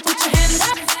 Put your hands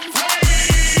up.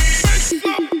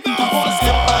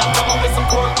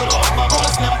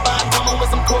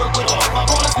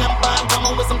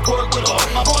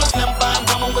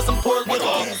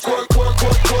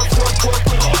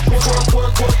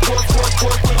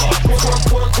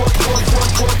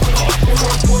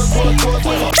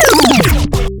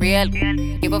 Real,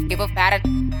 give a fatter.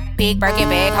 Big Birkin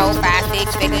bag, hold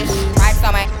 5-6 figures. Stripes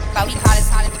on my, so he call it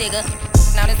nigga.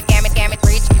 Known as scam it,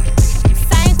 rich.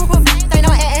 Same group of they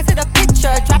know add to the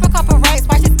picture. Drop a couple racks,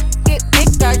 watch it get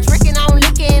bigger. Drinking, I'm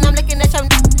looking at your.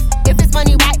 If it's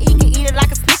money right, he can eat it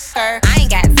like a snicker. I ain't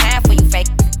got time for you fake.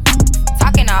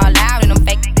 Talking all loud in them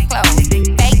fake clothes.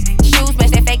 Fake shoes,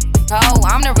 match that fake hoe.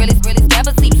 I'm the realest,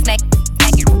 never sleep snake.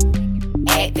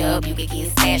 Act up, you could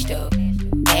get snatched up.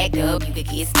 Act up, you could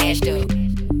get snatched up.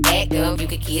 Act up, you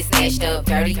could get snatched up.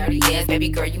 Dirty, yes, baby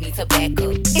girl, you need to back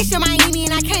up. It's your Miami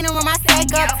and I can't run my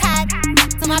stack up. Tied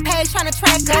to my page tryna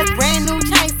track us. Brand new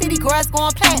chain, city girls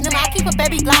going platinum. I keep a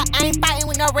baby Glock, I ain't fighting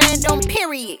with no random,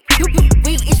 period. You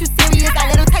real issue serious,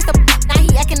 I let him taste the now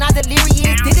he acting all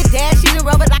delirious. Did the dash in the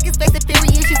rubber like it's Fast and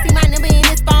Furious. You see my number in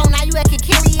his phone, now you acting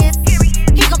curious.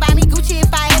 He gon' buy me Gucci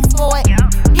if I ask for it.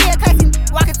 He a classy,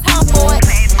 walking tomboy.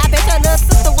 I bet your little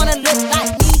sister wanna look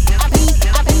like me. I be.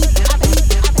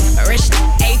 Rich,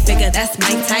 8-figure, that's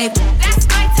my type. That's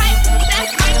my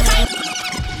type.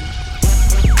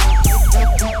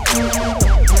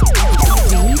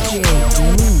 DJ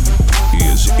Doom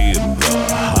is in the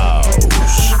house.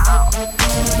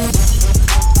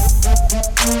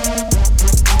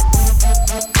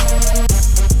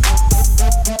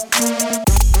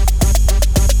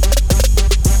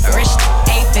 Rich,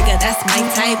 8-figure, that's my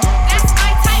type. That's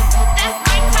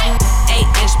my type.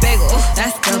 8-inch bagel,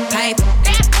 that's the pipe.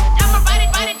 I'ma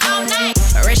ride it all night.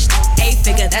 Rich,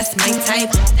 8-figure, that's my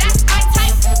type. That's my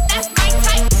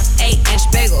type. 8-inch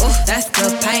bagel, that's the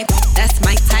pipe. That's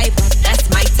my type.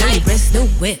 New wrist, new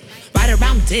whip, right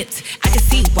around dipped. I can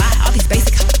see why all these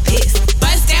basic pissed.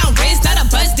 Buzz down wrist, not a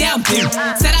buzz down bitch.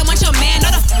 Said I want your man,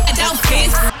 not a down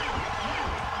fist.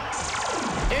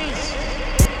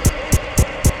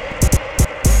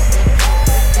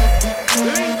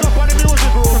 Link up on the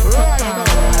music room right now.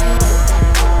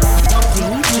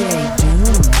 DJ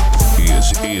Doom is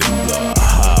in the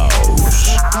house.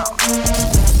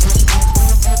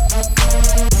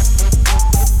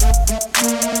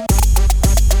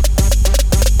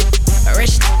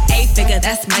 Rich, 8-figure,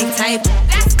 that's my type.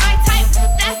 That's my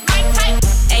type.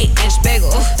 8-inch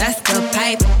bagel, that's the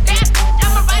pipe.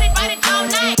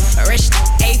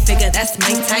 that's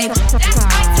my type. That's my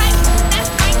type.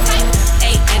 That's my type.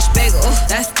 8-inch bagel,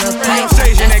 that's the pipe.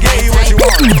 Station that gave you what you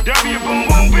want. W boom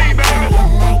boom B, baby.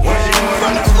 What you doing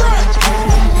from the front?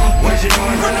 What you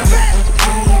doing from the back?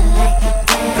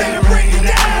 Baby, bring it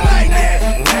down like that.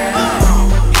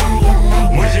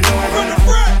 What you doing from the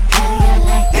front?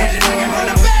 What you doing from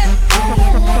the back?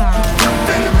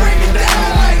 Baby, bring it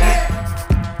down like that.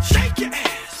 Shake your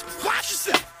ass, watch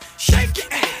yourself. Shake your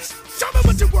ass. Tell me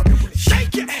what you're working with.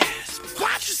 Shake your ass,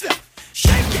 watch yourself.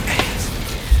 Shake your ass.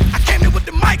 I came in with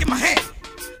the mic in my hand.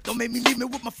 Don't make me leave me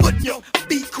with my foot in your.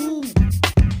 Be cool.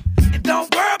 And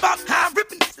don't worry about how I'm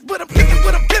ripping. This is what I'm picking,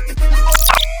 what I'm flipping. 369,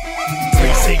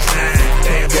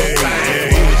 damn good fine.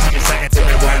 You sing it to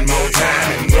me one more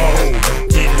time and roll.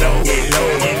 Get low, get low,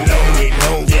 get low, get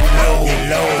low, get low, get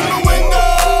low. To the window,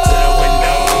 to the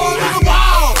window, to the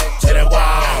wall, to the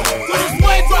wall. To the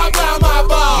spray drop down my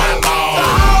ball. My ball. The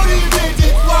whole these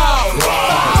bitches wow.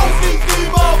 The whole these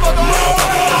motherfuckers. The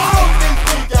whole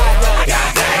these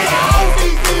goddamn. The whole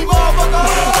these motherfuckers.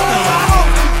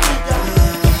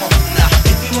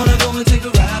 If you wanna go and take a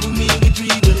ride with me, we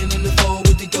three willing in the four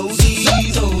with the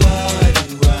ghosties. Oh, why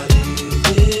do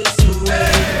this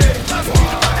way?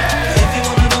 If you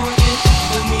wanna go and get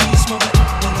with me, smoke it in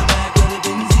the back of the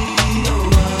Benzie. Oh,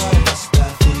 why must I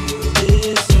feel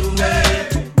this way?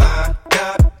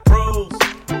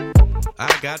 I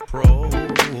got pros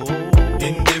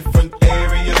in different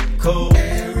area codes.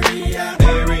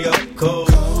 Area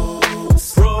codes.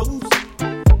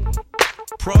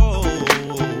 Pros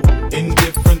in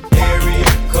different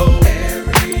area codes.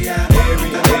 Area.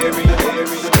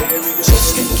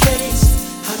 Just in case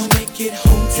I don't make it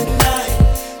home tonight,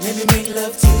 let me make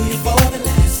love to you for the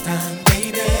last time,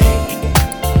 baby.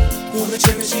 Wanna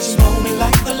cherish each moment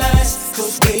like the last,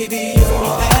 'cause baby, you're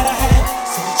all that I have.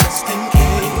 So just in case.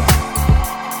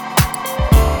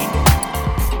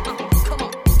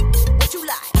 What you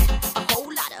like? A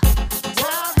whole lot of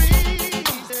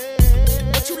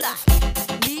what you like?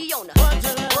 Me on the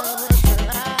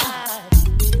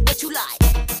what you like?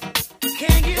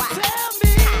 Can you tell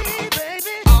me,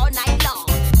 baby? All night long.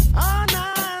 All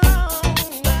night long.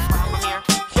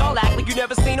 Y'all act like you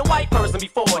never seen a white person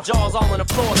before. Jaws all on the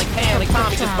floor like Pam, like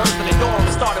Tommy just burst in the door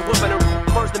and started whooping her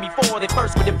worse than before. They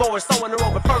first were divorced, sewing her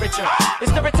over furniture.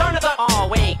 It's the return of the. Oh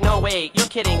wait, no wait, you're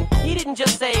kidding. He didn't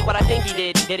just say what I think he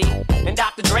did he? And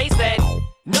Dr. Dre said,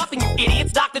 nothing, you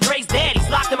idiots. Dr. Dre's dead. He's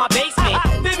locked in my basement.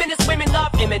 Feminist women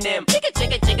love Eminem.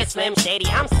 Chicka, Slim Shady.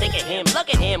 I'm sick of him. Look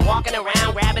at him walking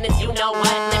around, grabbing his you know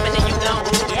what, living in you know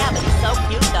who. Yeah, but he's so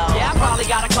cute though. Yeah, I probably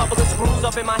got a couple of screws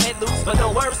up in my head loose, but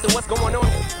no worse than what's going on.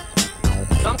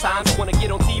 Sometimes I wanna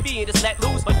get on TV and just let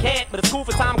loose, but can't. But it's cool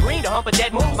for Tom Green to hump a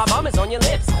dead moose. My bum is on your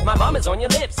lips, my bum is on your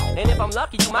lips. And if I'm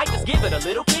lucky, you might just give it a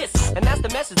little kiss. And that's the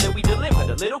message that we deliver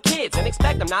to little kids, and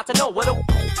expect them not to know what a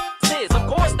is. Of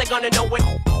course they're gonna know what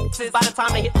is. By the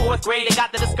time they hit 4th grade, they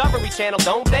got the Discovery Channel,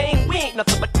 don't they? We ain't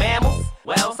nothing but mammals.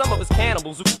 Well, some of us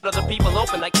cannibals who keep other people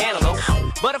open like cantaloupes.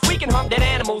 But if we can hump dead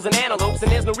animals and antelopes, then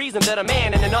there's no reason that a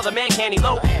man and another man can't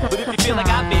elope. But if you feel like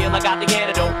I feel, I got the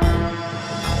antidote.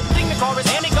 Chorus,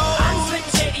 and it goes. I'm Slim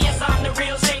Shady, yes I'm the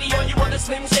real Shady. All you other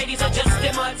Slim Shadys are just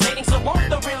imitating. So won't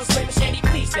the real Slim Shady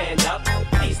please stand up?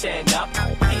 Please stand up,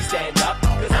 please stand up.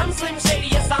 'Cause I'm Slim Shady,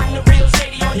 yes I'm the real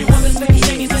Shady. All you other Slim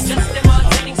Shadys are just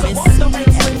imitating. So won't the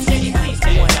real Slim Shady please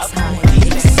stand up?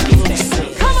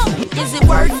 Come on, is it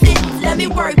worth it? Let me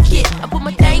work it. I put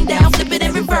my thing down, flip it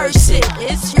and reverse it.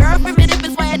 It's your primitive,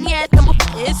 it's why I need it.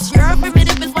 It's your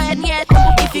primitive, it's why I need it.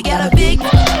 If you got a big,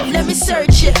 let me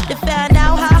search it to find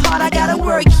out how hard I gotta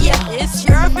work. Yeah, it's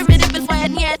your primitive, it's why I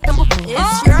need it.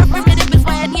 It's your primitive, it's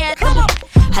why I need it.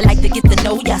 I like to get to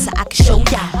know ya so I can show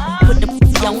ya. Put the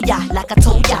on ya like I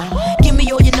told ya. Give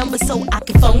me all your numbers so I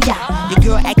can phone ya. Your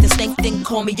girl acting stink, then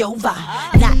call me over.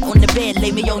 Not on the bed,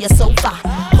 lay me on your sofa.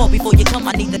 Call before you come,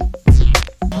 I need the.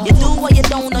 You do or you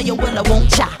don't, or you will or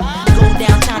won't ya. Go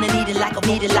downtown and eat it like a,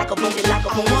 eat it like a, eat it like a,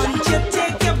 eat it like a. Won't you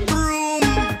take your broom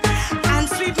and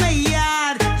sweep my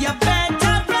yard? You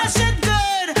better brush it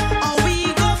good, or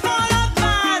we go fall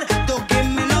apart. Don't give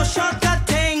me no shortcut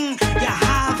thing. You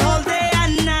have all day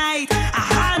and night. I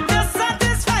had to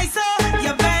satisfy, so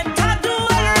you better do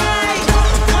it right.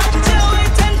 What you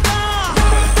waiting for?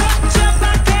 Put your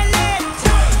back in it,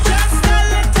 just a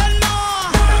little more.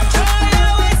 Throw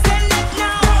your waist in it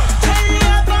now. Tell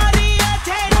your body you're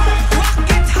dead. Walk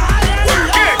it hard and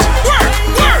low.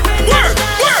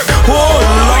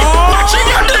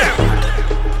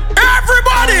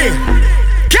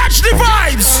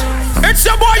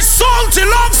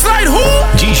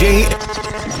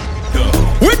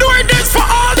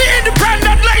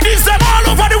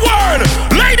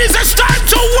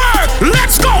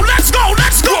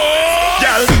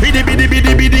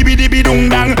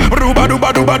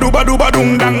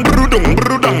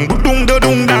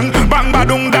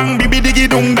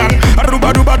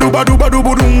 duba duba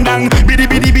dubu dung dang. Bidi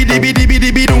bidi bidi bidi bidi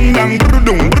bidi dung dang.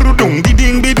 Brudung brudung di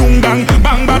ding bi dung dang.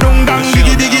 Bang ba dung dang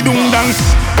digi digi dung dang.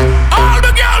 All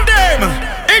the girl them,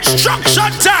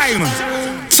 instruction time.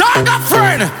 Saga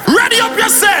friend, ready up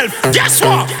yourself. Guess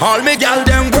what? All me gal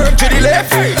them work to the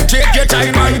left. Take your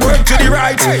time and work to the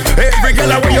right. Every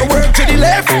girl when you work to the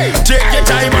left. Take your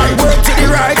time and work to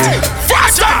the right.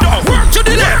 Faster, work to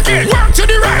the left, work to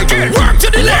the right, work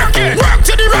to the left, work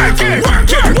to the right,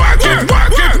 work it, work it,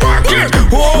 work it, work it.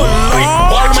 Oh Lord,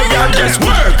 all me gal just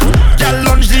work. Gal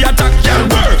lunge the attack, gal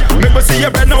work. Make me see you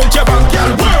bend out your back,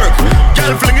 gal work.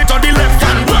 Gal fling it on the left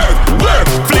and work, work.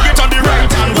 Fling it on the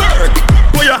right and work.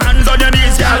 Put your hands on your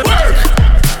knees, gal, work.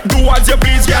 Do as you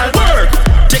please, gal, work.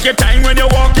 Take your time when you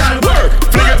walk, gal, work.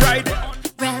 Fling it right.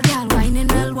 Real gal whining,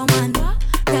 real woman.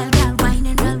 Real gal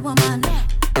whining, real woman.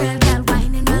 Real gal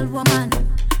whining, real woman.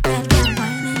 Real gal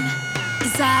whining.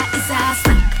 Is a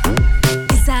snack?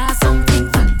 Is a something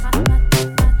fun?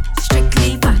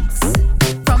 Strictly facts.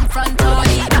 From front or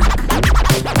the back.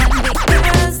 When big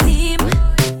girls team.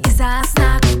 Is a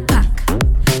snack pack.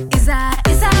 Is a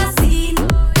scene.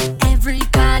 Every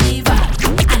carnival.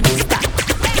 And it's that.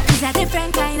 It's a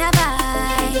different kind of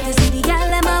vibe. You see the gal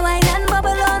them a wine and bubble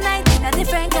all night in a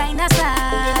different kind of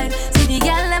style. See the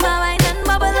gal them a wine and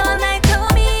bubble all night to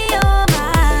me, oh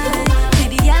my. See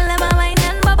the gal them a wine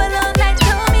and bubble all night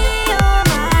to me, oh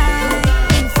my.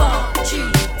 In 4,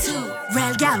 3, 2,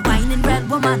 real gal whining, real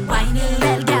woman whining,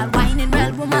 real gal whining,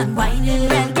 real woman whining,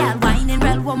 real gal whining,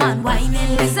 real woman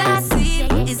whining. Is a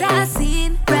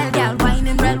scene, real gal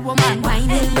whining, real woman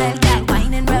whining, real gal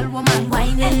whining, real woman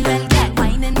whining, real gal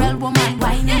whining, real woman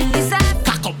whining. Is a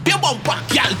Cock up your bumper,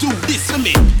 gal, do this for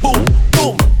me. Boom,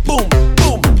 boom, boom,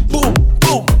 boom, boom,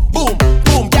 boom, boom,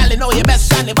 boom. Gal, you know your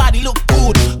best and your body look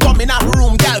good. Come in our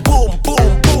room, gal, boom,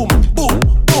 boom, boom, boom,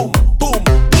 boom, boom,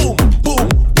 boom, boom,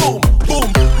 boom, boom,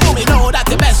 boom. You know that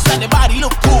the best and your body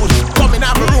look good. Come in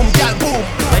our room, gal, boom.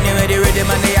 When you ready, rhythm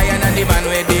and the iron and the man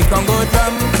where they can go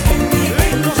drum.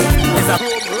 It's a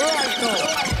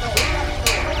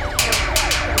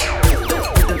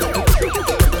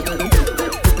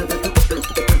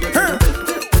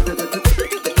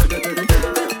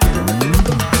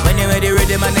When you ready,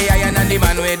 rhythm and the iron and the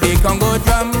man where they can go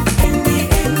drum.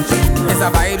 It's a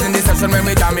vibes in the session when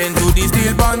we jam into the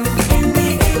steel bun.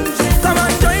 Come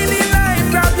on, join the line,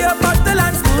 grab your bottle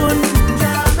and spoon.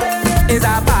 It's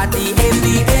a party in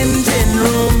the engine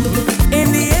room.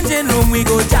 In the engine room we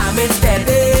go jam it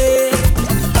steady.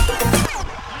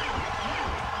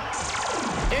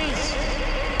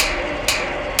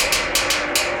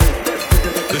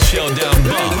 The Shelldown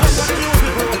Boss.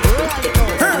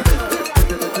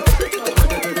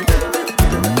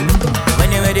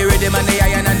 When you ready, rhythm and the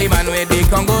iron and the man where they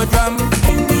can go drum.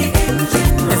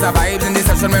 It's a vibes in the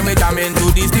session when we jam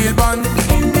into the steel bun.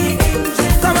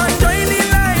 Come on, join the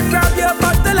line, grab your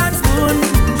bottle and spoon.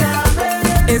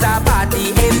 It's a party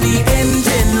in the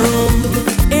engine room.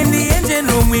 In the engine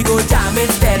room we go jam it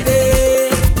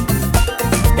steady.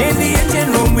 In the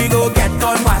engine room we go get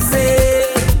on wassy.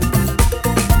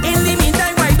 In the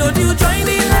meantime, why don't you join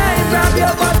the line, grab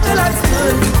your bottle and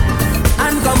spoon,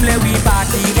 and come let we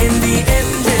party in the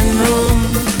engine room.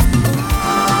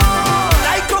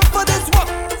 I come for this work,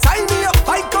 sign me up.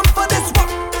 I come for this work,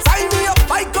 sign me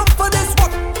up. I come for this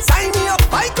work, sign me up.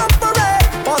 I come for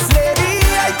it, boss lady.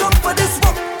 I come for this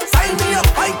work, sign me up.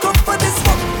 I come for this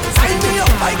work, sign me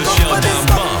up. I come for this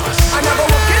work, and I go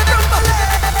work it down my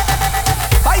leg.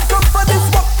 I come for this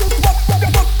work,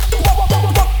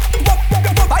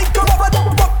 I come for this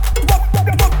work,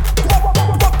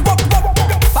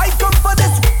 I come for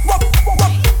this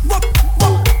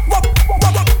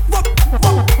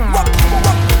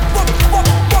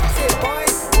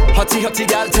Hotty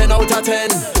gal 10 out of 10.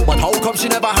 But how come she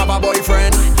never have a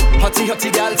boyfriend?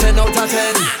 Hotty gal 10 out of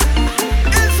 10.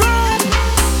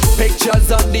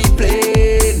 Pictures on the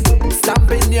plane,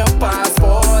 stamping your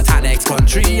passport, and next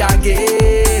country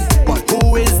again. But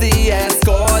who is the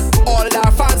escort? All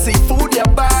that fancy food you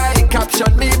buy,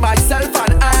 caption me, myself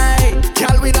and I.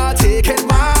 Gal, we not taking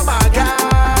mama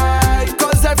guy,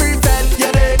 cause every vet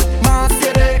you dey, mass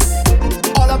you dey,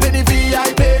 all up in the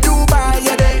VIP Dubai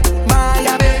you dey,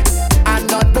 Miami, and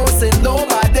not posting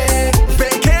nobody.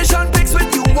 Vacation pics when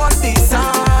you want the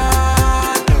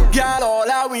sun. Gal, all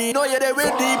that we know you dey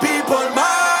with the people,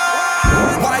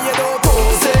 man. Why you don't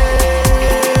pose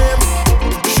him?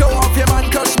 Show off your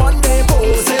man crush Monday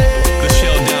pose him. The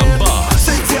Shelldown Boss.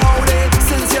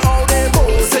 Since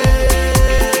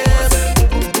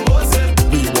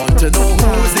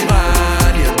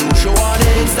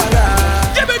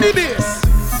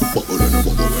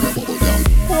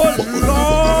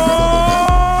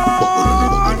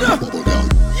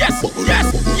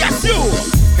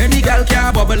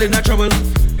bubble in a trouble.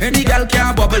 Any gal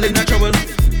can bubble in a trouble.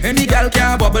 Any gal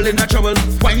can bubble in a trouble.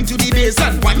 Wine to the bass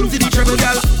and wine to the treble,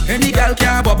 gal. Any gal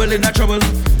can bubble in a trouble.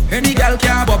 Any gal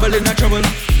can bubble in a trouble.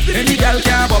 Any gal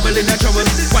can bubble in a trouble.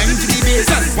 Wine to the bass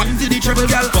and wine to the treble,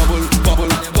 gal. Bubble, bubble,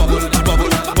 bubble,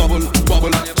 bubble, bubble,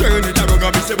 bubble. Turn it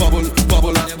around, me say bubble,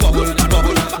 bubble, bubble,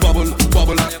 bubble, bubble,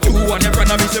 bubble. You and your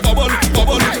friend, me say bubble,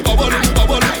 bubble, bubble,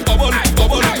 bubble, bubble,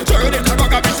 bubble. Turn it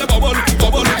around, me say bubble,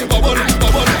 bubble, bubble,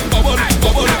 bubble, bubble,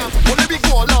 bubble. Wanna be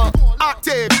caller,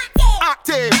 active.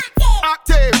 Active,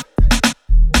 active,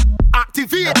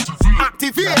 activate,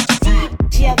 activate.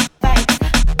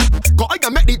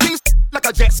 Gotta make the things like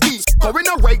a jet ski. Going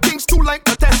the right things too late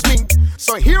to test me.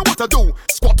 So here what to do.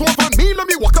 Squat over me, let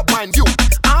me walk up behind you.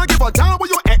 I'll give a damn what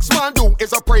your ex-man do.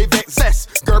 Is a private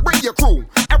zest. Girl, bring your crew.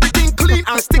 Everything clean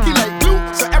and sticky like glue.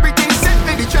 So everything set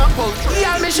in the chapel.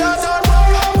 Yeah, me shout out,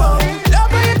 whoa, whoa, whoa.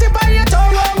 Love when you tip on your toe,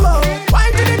 whoa, whoa.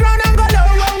 Wine to the ground and go low,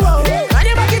 whoa, whoa. And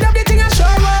you back it up the thing and show,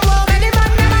 whoa, whoa. Any man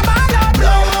never ball out,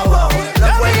 blow, whoa, whoa.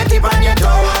 Love when you tip on your toe,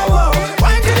 whoa, whoa.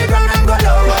 Wine to the ground and go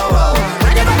low, whoa, whoa.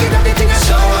 And you back it up the thing and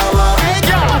show, whoa, whoa. Hey,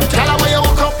 girl, tell her where you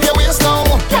walk up your waist now.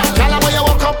 Tell her where you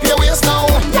walk up your waist now.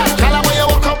 Tell her where you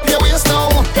walk up your waist now.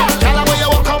 Tell her where you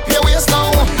walk up your waist now.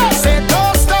 Say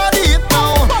don't start it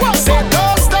now. Say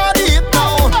don't start it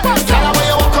now. Tell her where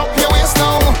you walk up your waist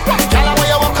now. Tell her where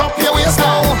you walk up your waist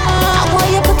now. I want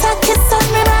you put a kiss on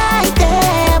me right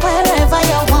there, wherever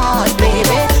you want,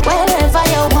 baby. Wherever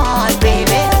you want,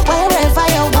 baby. Wherever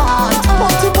you want.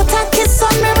 Want you put a kiss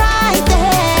on me right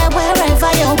there,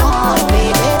 wherever you want,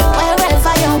 baby.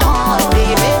 Wherever you want,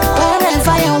 baby.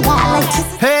 Wherever you want.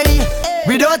 Hey,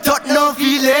 we don't talk no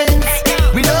feelings.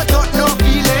 We don't talk no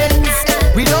feelings.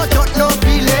 We don't talk no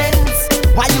feelings.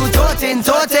 Why you talking,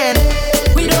 talking?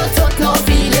 We don't talk no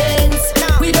feelings.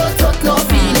 We don't talk no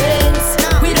feelings.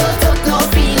 We don't talk no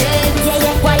feelings. Yeah,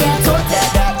 yeah, why you talking?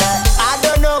 I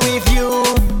don't know if you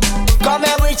come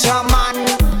here with your man,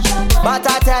 but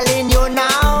I'm telling you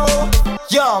now,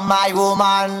 you're my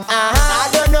woman. I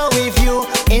don't know if you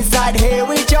inside here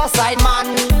with your side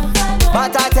man,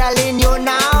 but I'm telling you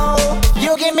now,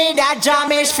 you give me that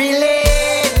jamish feeling.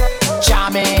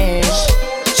 Jamish,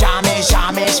 jamish,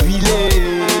 jamish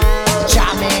feeling.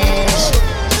 Jamish,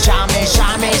 jamish,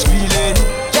 jamish feeling.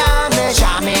 Jamish,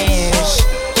 jamish,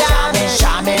 jamish,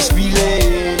 jamish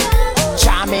feeling.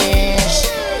 Jamish,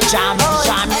 jamish,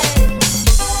 jamish.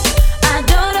 I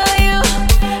don't know you,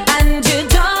 and you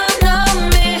don't know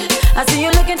me. I see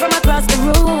you looking from across the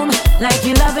room, like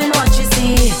you loving what you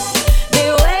see. The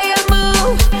way you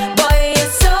move, boy,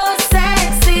 you're so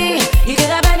sexy. You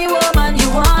could have any woman you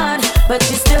want, but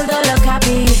you still don't look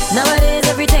happy. Nowadays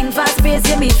everything fast paced.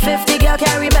 You meet 50 girl,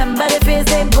 can't remember the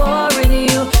face, ain't boring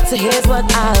you. So here's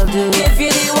what I'll do. If you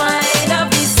the wine of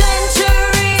the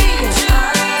century,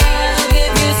 I'll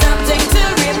give you something to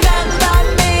remember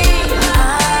me.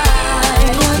 I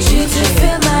want you to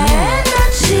feel my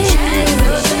energy.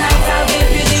 So tonight I'll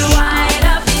give you the wine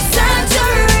of the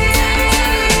century.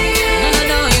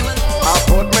 No, you will. I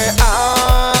put my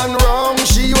hand round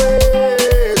she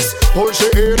waist, push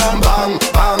it in and bang,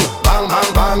 bang, bang,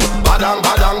 bang, bang, badang,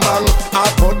 badang, bang. I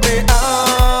put my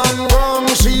hand round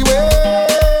she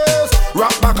waist,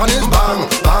 rock back on his bang,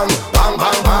 bang, bang,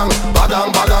 bang, bang, badang,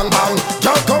 badang, bang.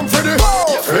 Just come for the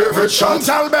favorite shot,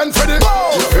 tell Ben for the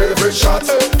your favorite shot.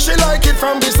 She like it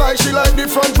from the side, she like the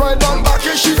front, right down back.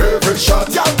 Is she favorite shot?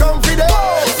 Y'all come for the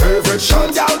favorite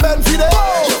shot, y'all Ben for the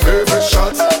your favorite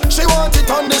shot. She want it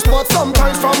on the spot,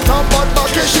 sometimes from top, but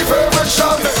back is she favorite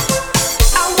shot.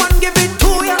 I want give it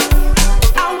to ya.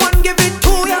 I want give it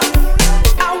to ya.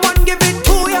 I want give it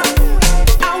to ya.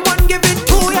 I want give it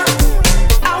to ya.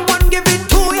 I want give it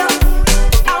to ya.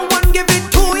 I want give it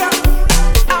to ya.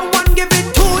 I want give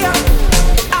it to ya.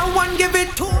 I want give it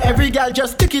to ya. Every girl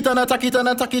just tick it and a tack it and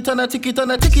a tack it and a tick it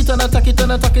and a tick it and a tack it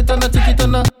and a tack it and a tick it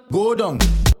and a go down,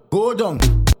 go down,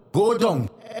 go down.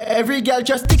 Every girl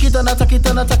just tick it and a tack it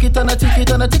and a tack it and a tick it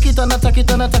and a tick it and a tack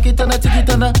it and a tack it and a tick it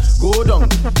and a go down,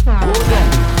 go down,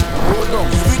 go down.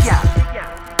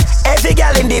 Every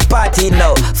girl in the party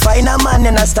now, find a man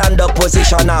in a stand-up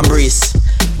position and brace.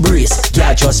 Brace,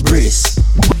 girl just brace.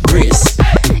 Brace.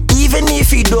 Even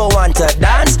if you don't want to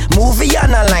dance, move your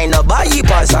hand and line up, buy your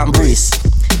pants and brace.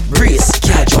 Brace,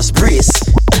 girl just brace.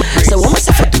 So what must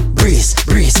I do? Brace,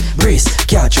 brace, brace.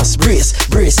 Girl just brace,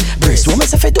 brace, brace. What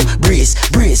must I do? Brace,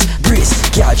 brace, brace.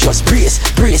 Girl just brace,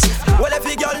 brace. Well,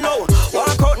 every girl know,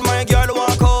 walk out, my girl,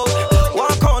 walk out.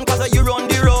 Walk on, cause you run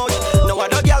the road. No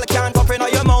other girl can't pop in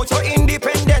your mouth. So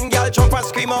independent girl, jump and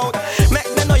scream out. Make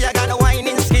them know you got a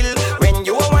whining skill. When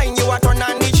you a wine, you a turn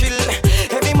on the chill.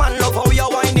 Every man love how you're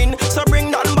whining. So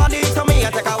bring that body to me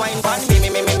and take a wine pan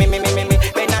me.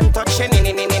 Bend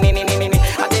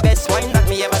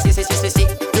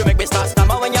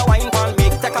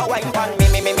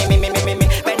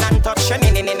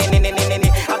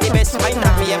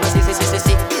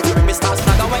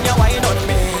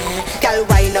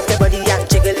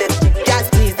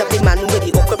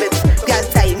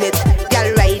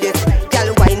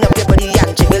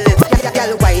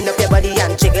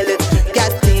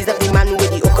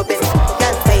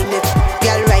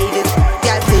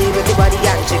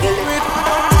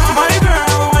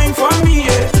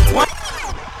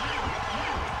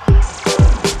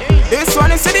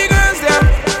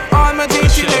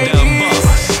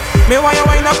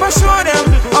show them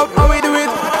how we do it.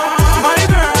 My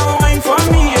girl, wine for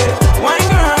me, yeah. Wine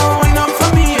girl, wine up for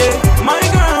me, yeah. My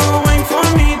girl, wine for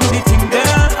me, do the thing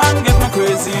there and get me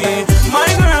crazy. My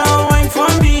girl, wine for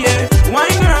me, yeah.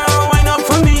 Wine girl, wine up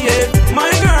for me, yeah.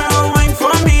 My girl, wine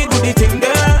for me, do the thing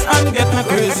there and get me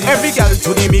crazy. Every girl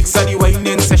to the mix of the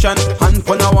whining session. Hand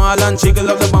on a wall and jiggle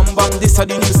up the bam bam. This is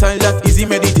the new style, that easy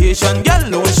meditation. Girl,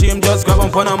 no shame, just grab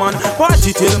on a man.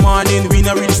 Party till morning, we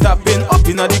not really stopping. Up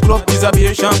in the club, is a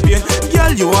beer champagne.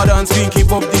 Girl, you are dance queen,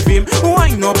 keep up the fame.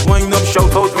 Wine up,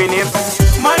 shout out my name.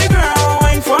 My girl,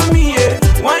 wine for me, yeah.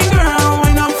 Wine girl,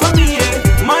 wine up for me,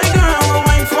 yeah. My girl,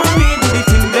 wine for me, do the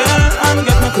thing there and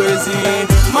get me crazy.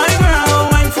 My girl,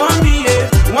 wine for me, yeah.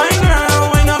 Wine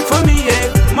girl, wine up for me, yeah.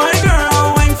 My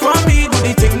girl, wine for me, do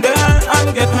the thing there and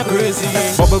get me crazy.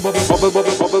 Bubble, bubble, bubble,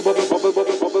 bubble, bubble.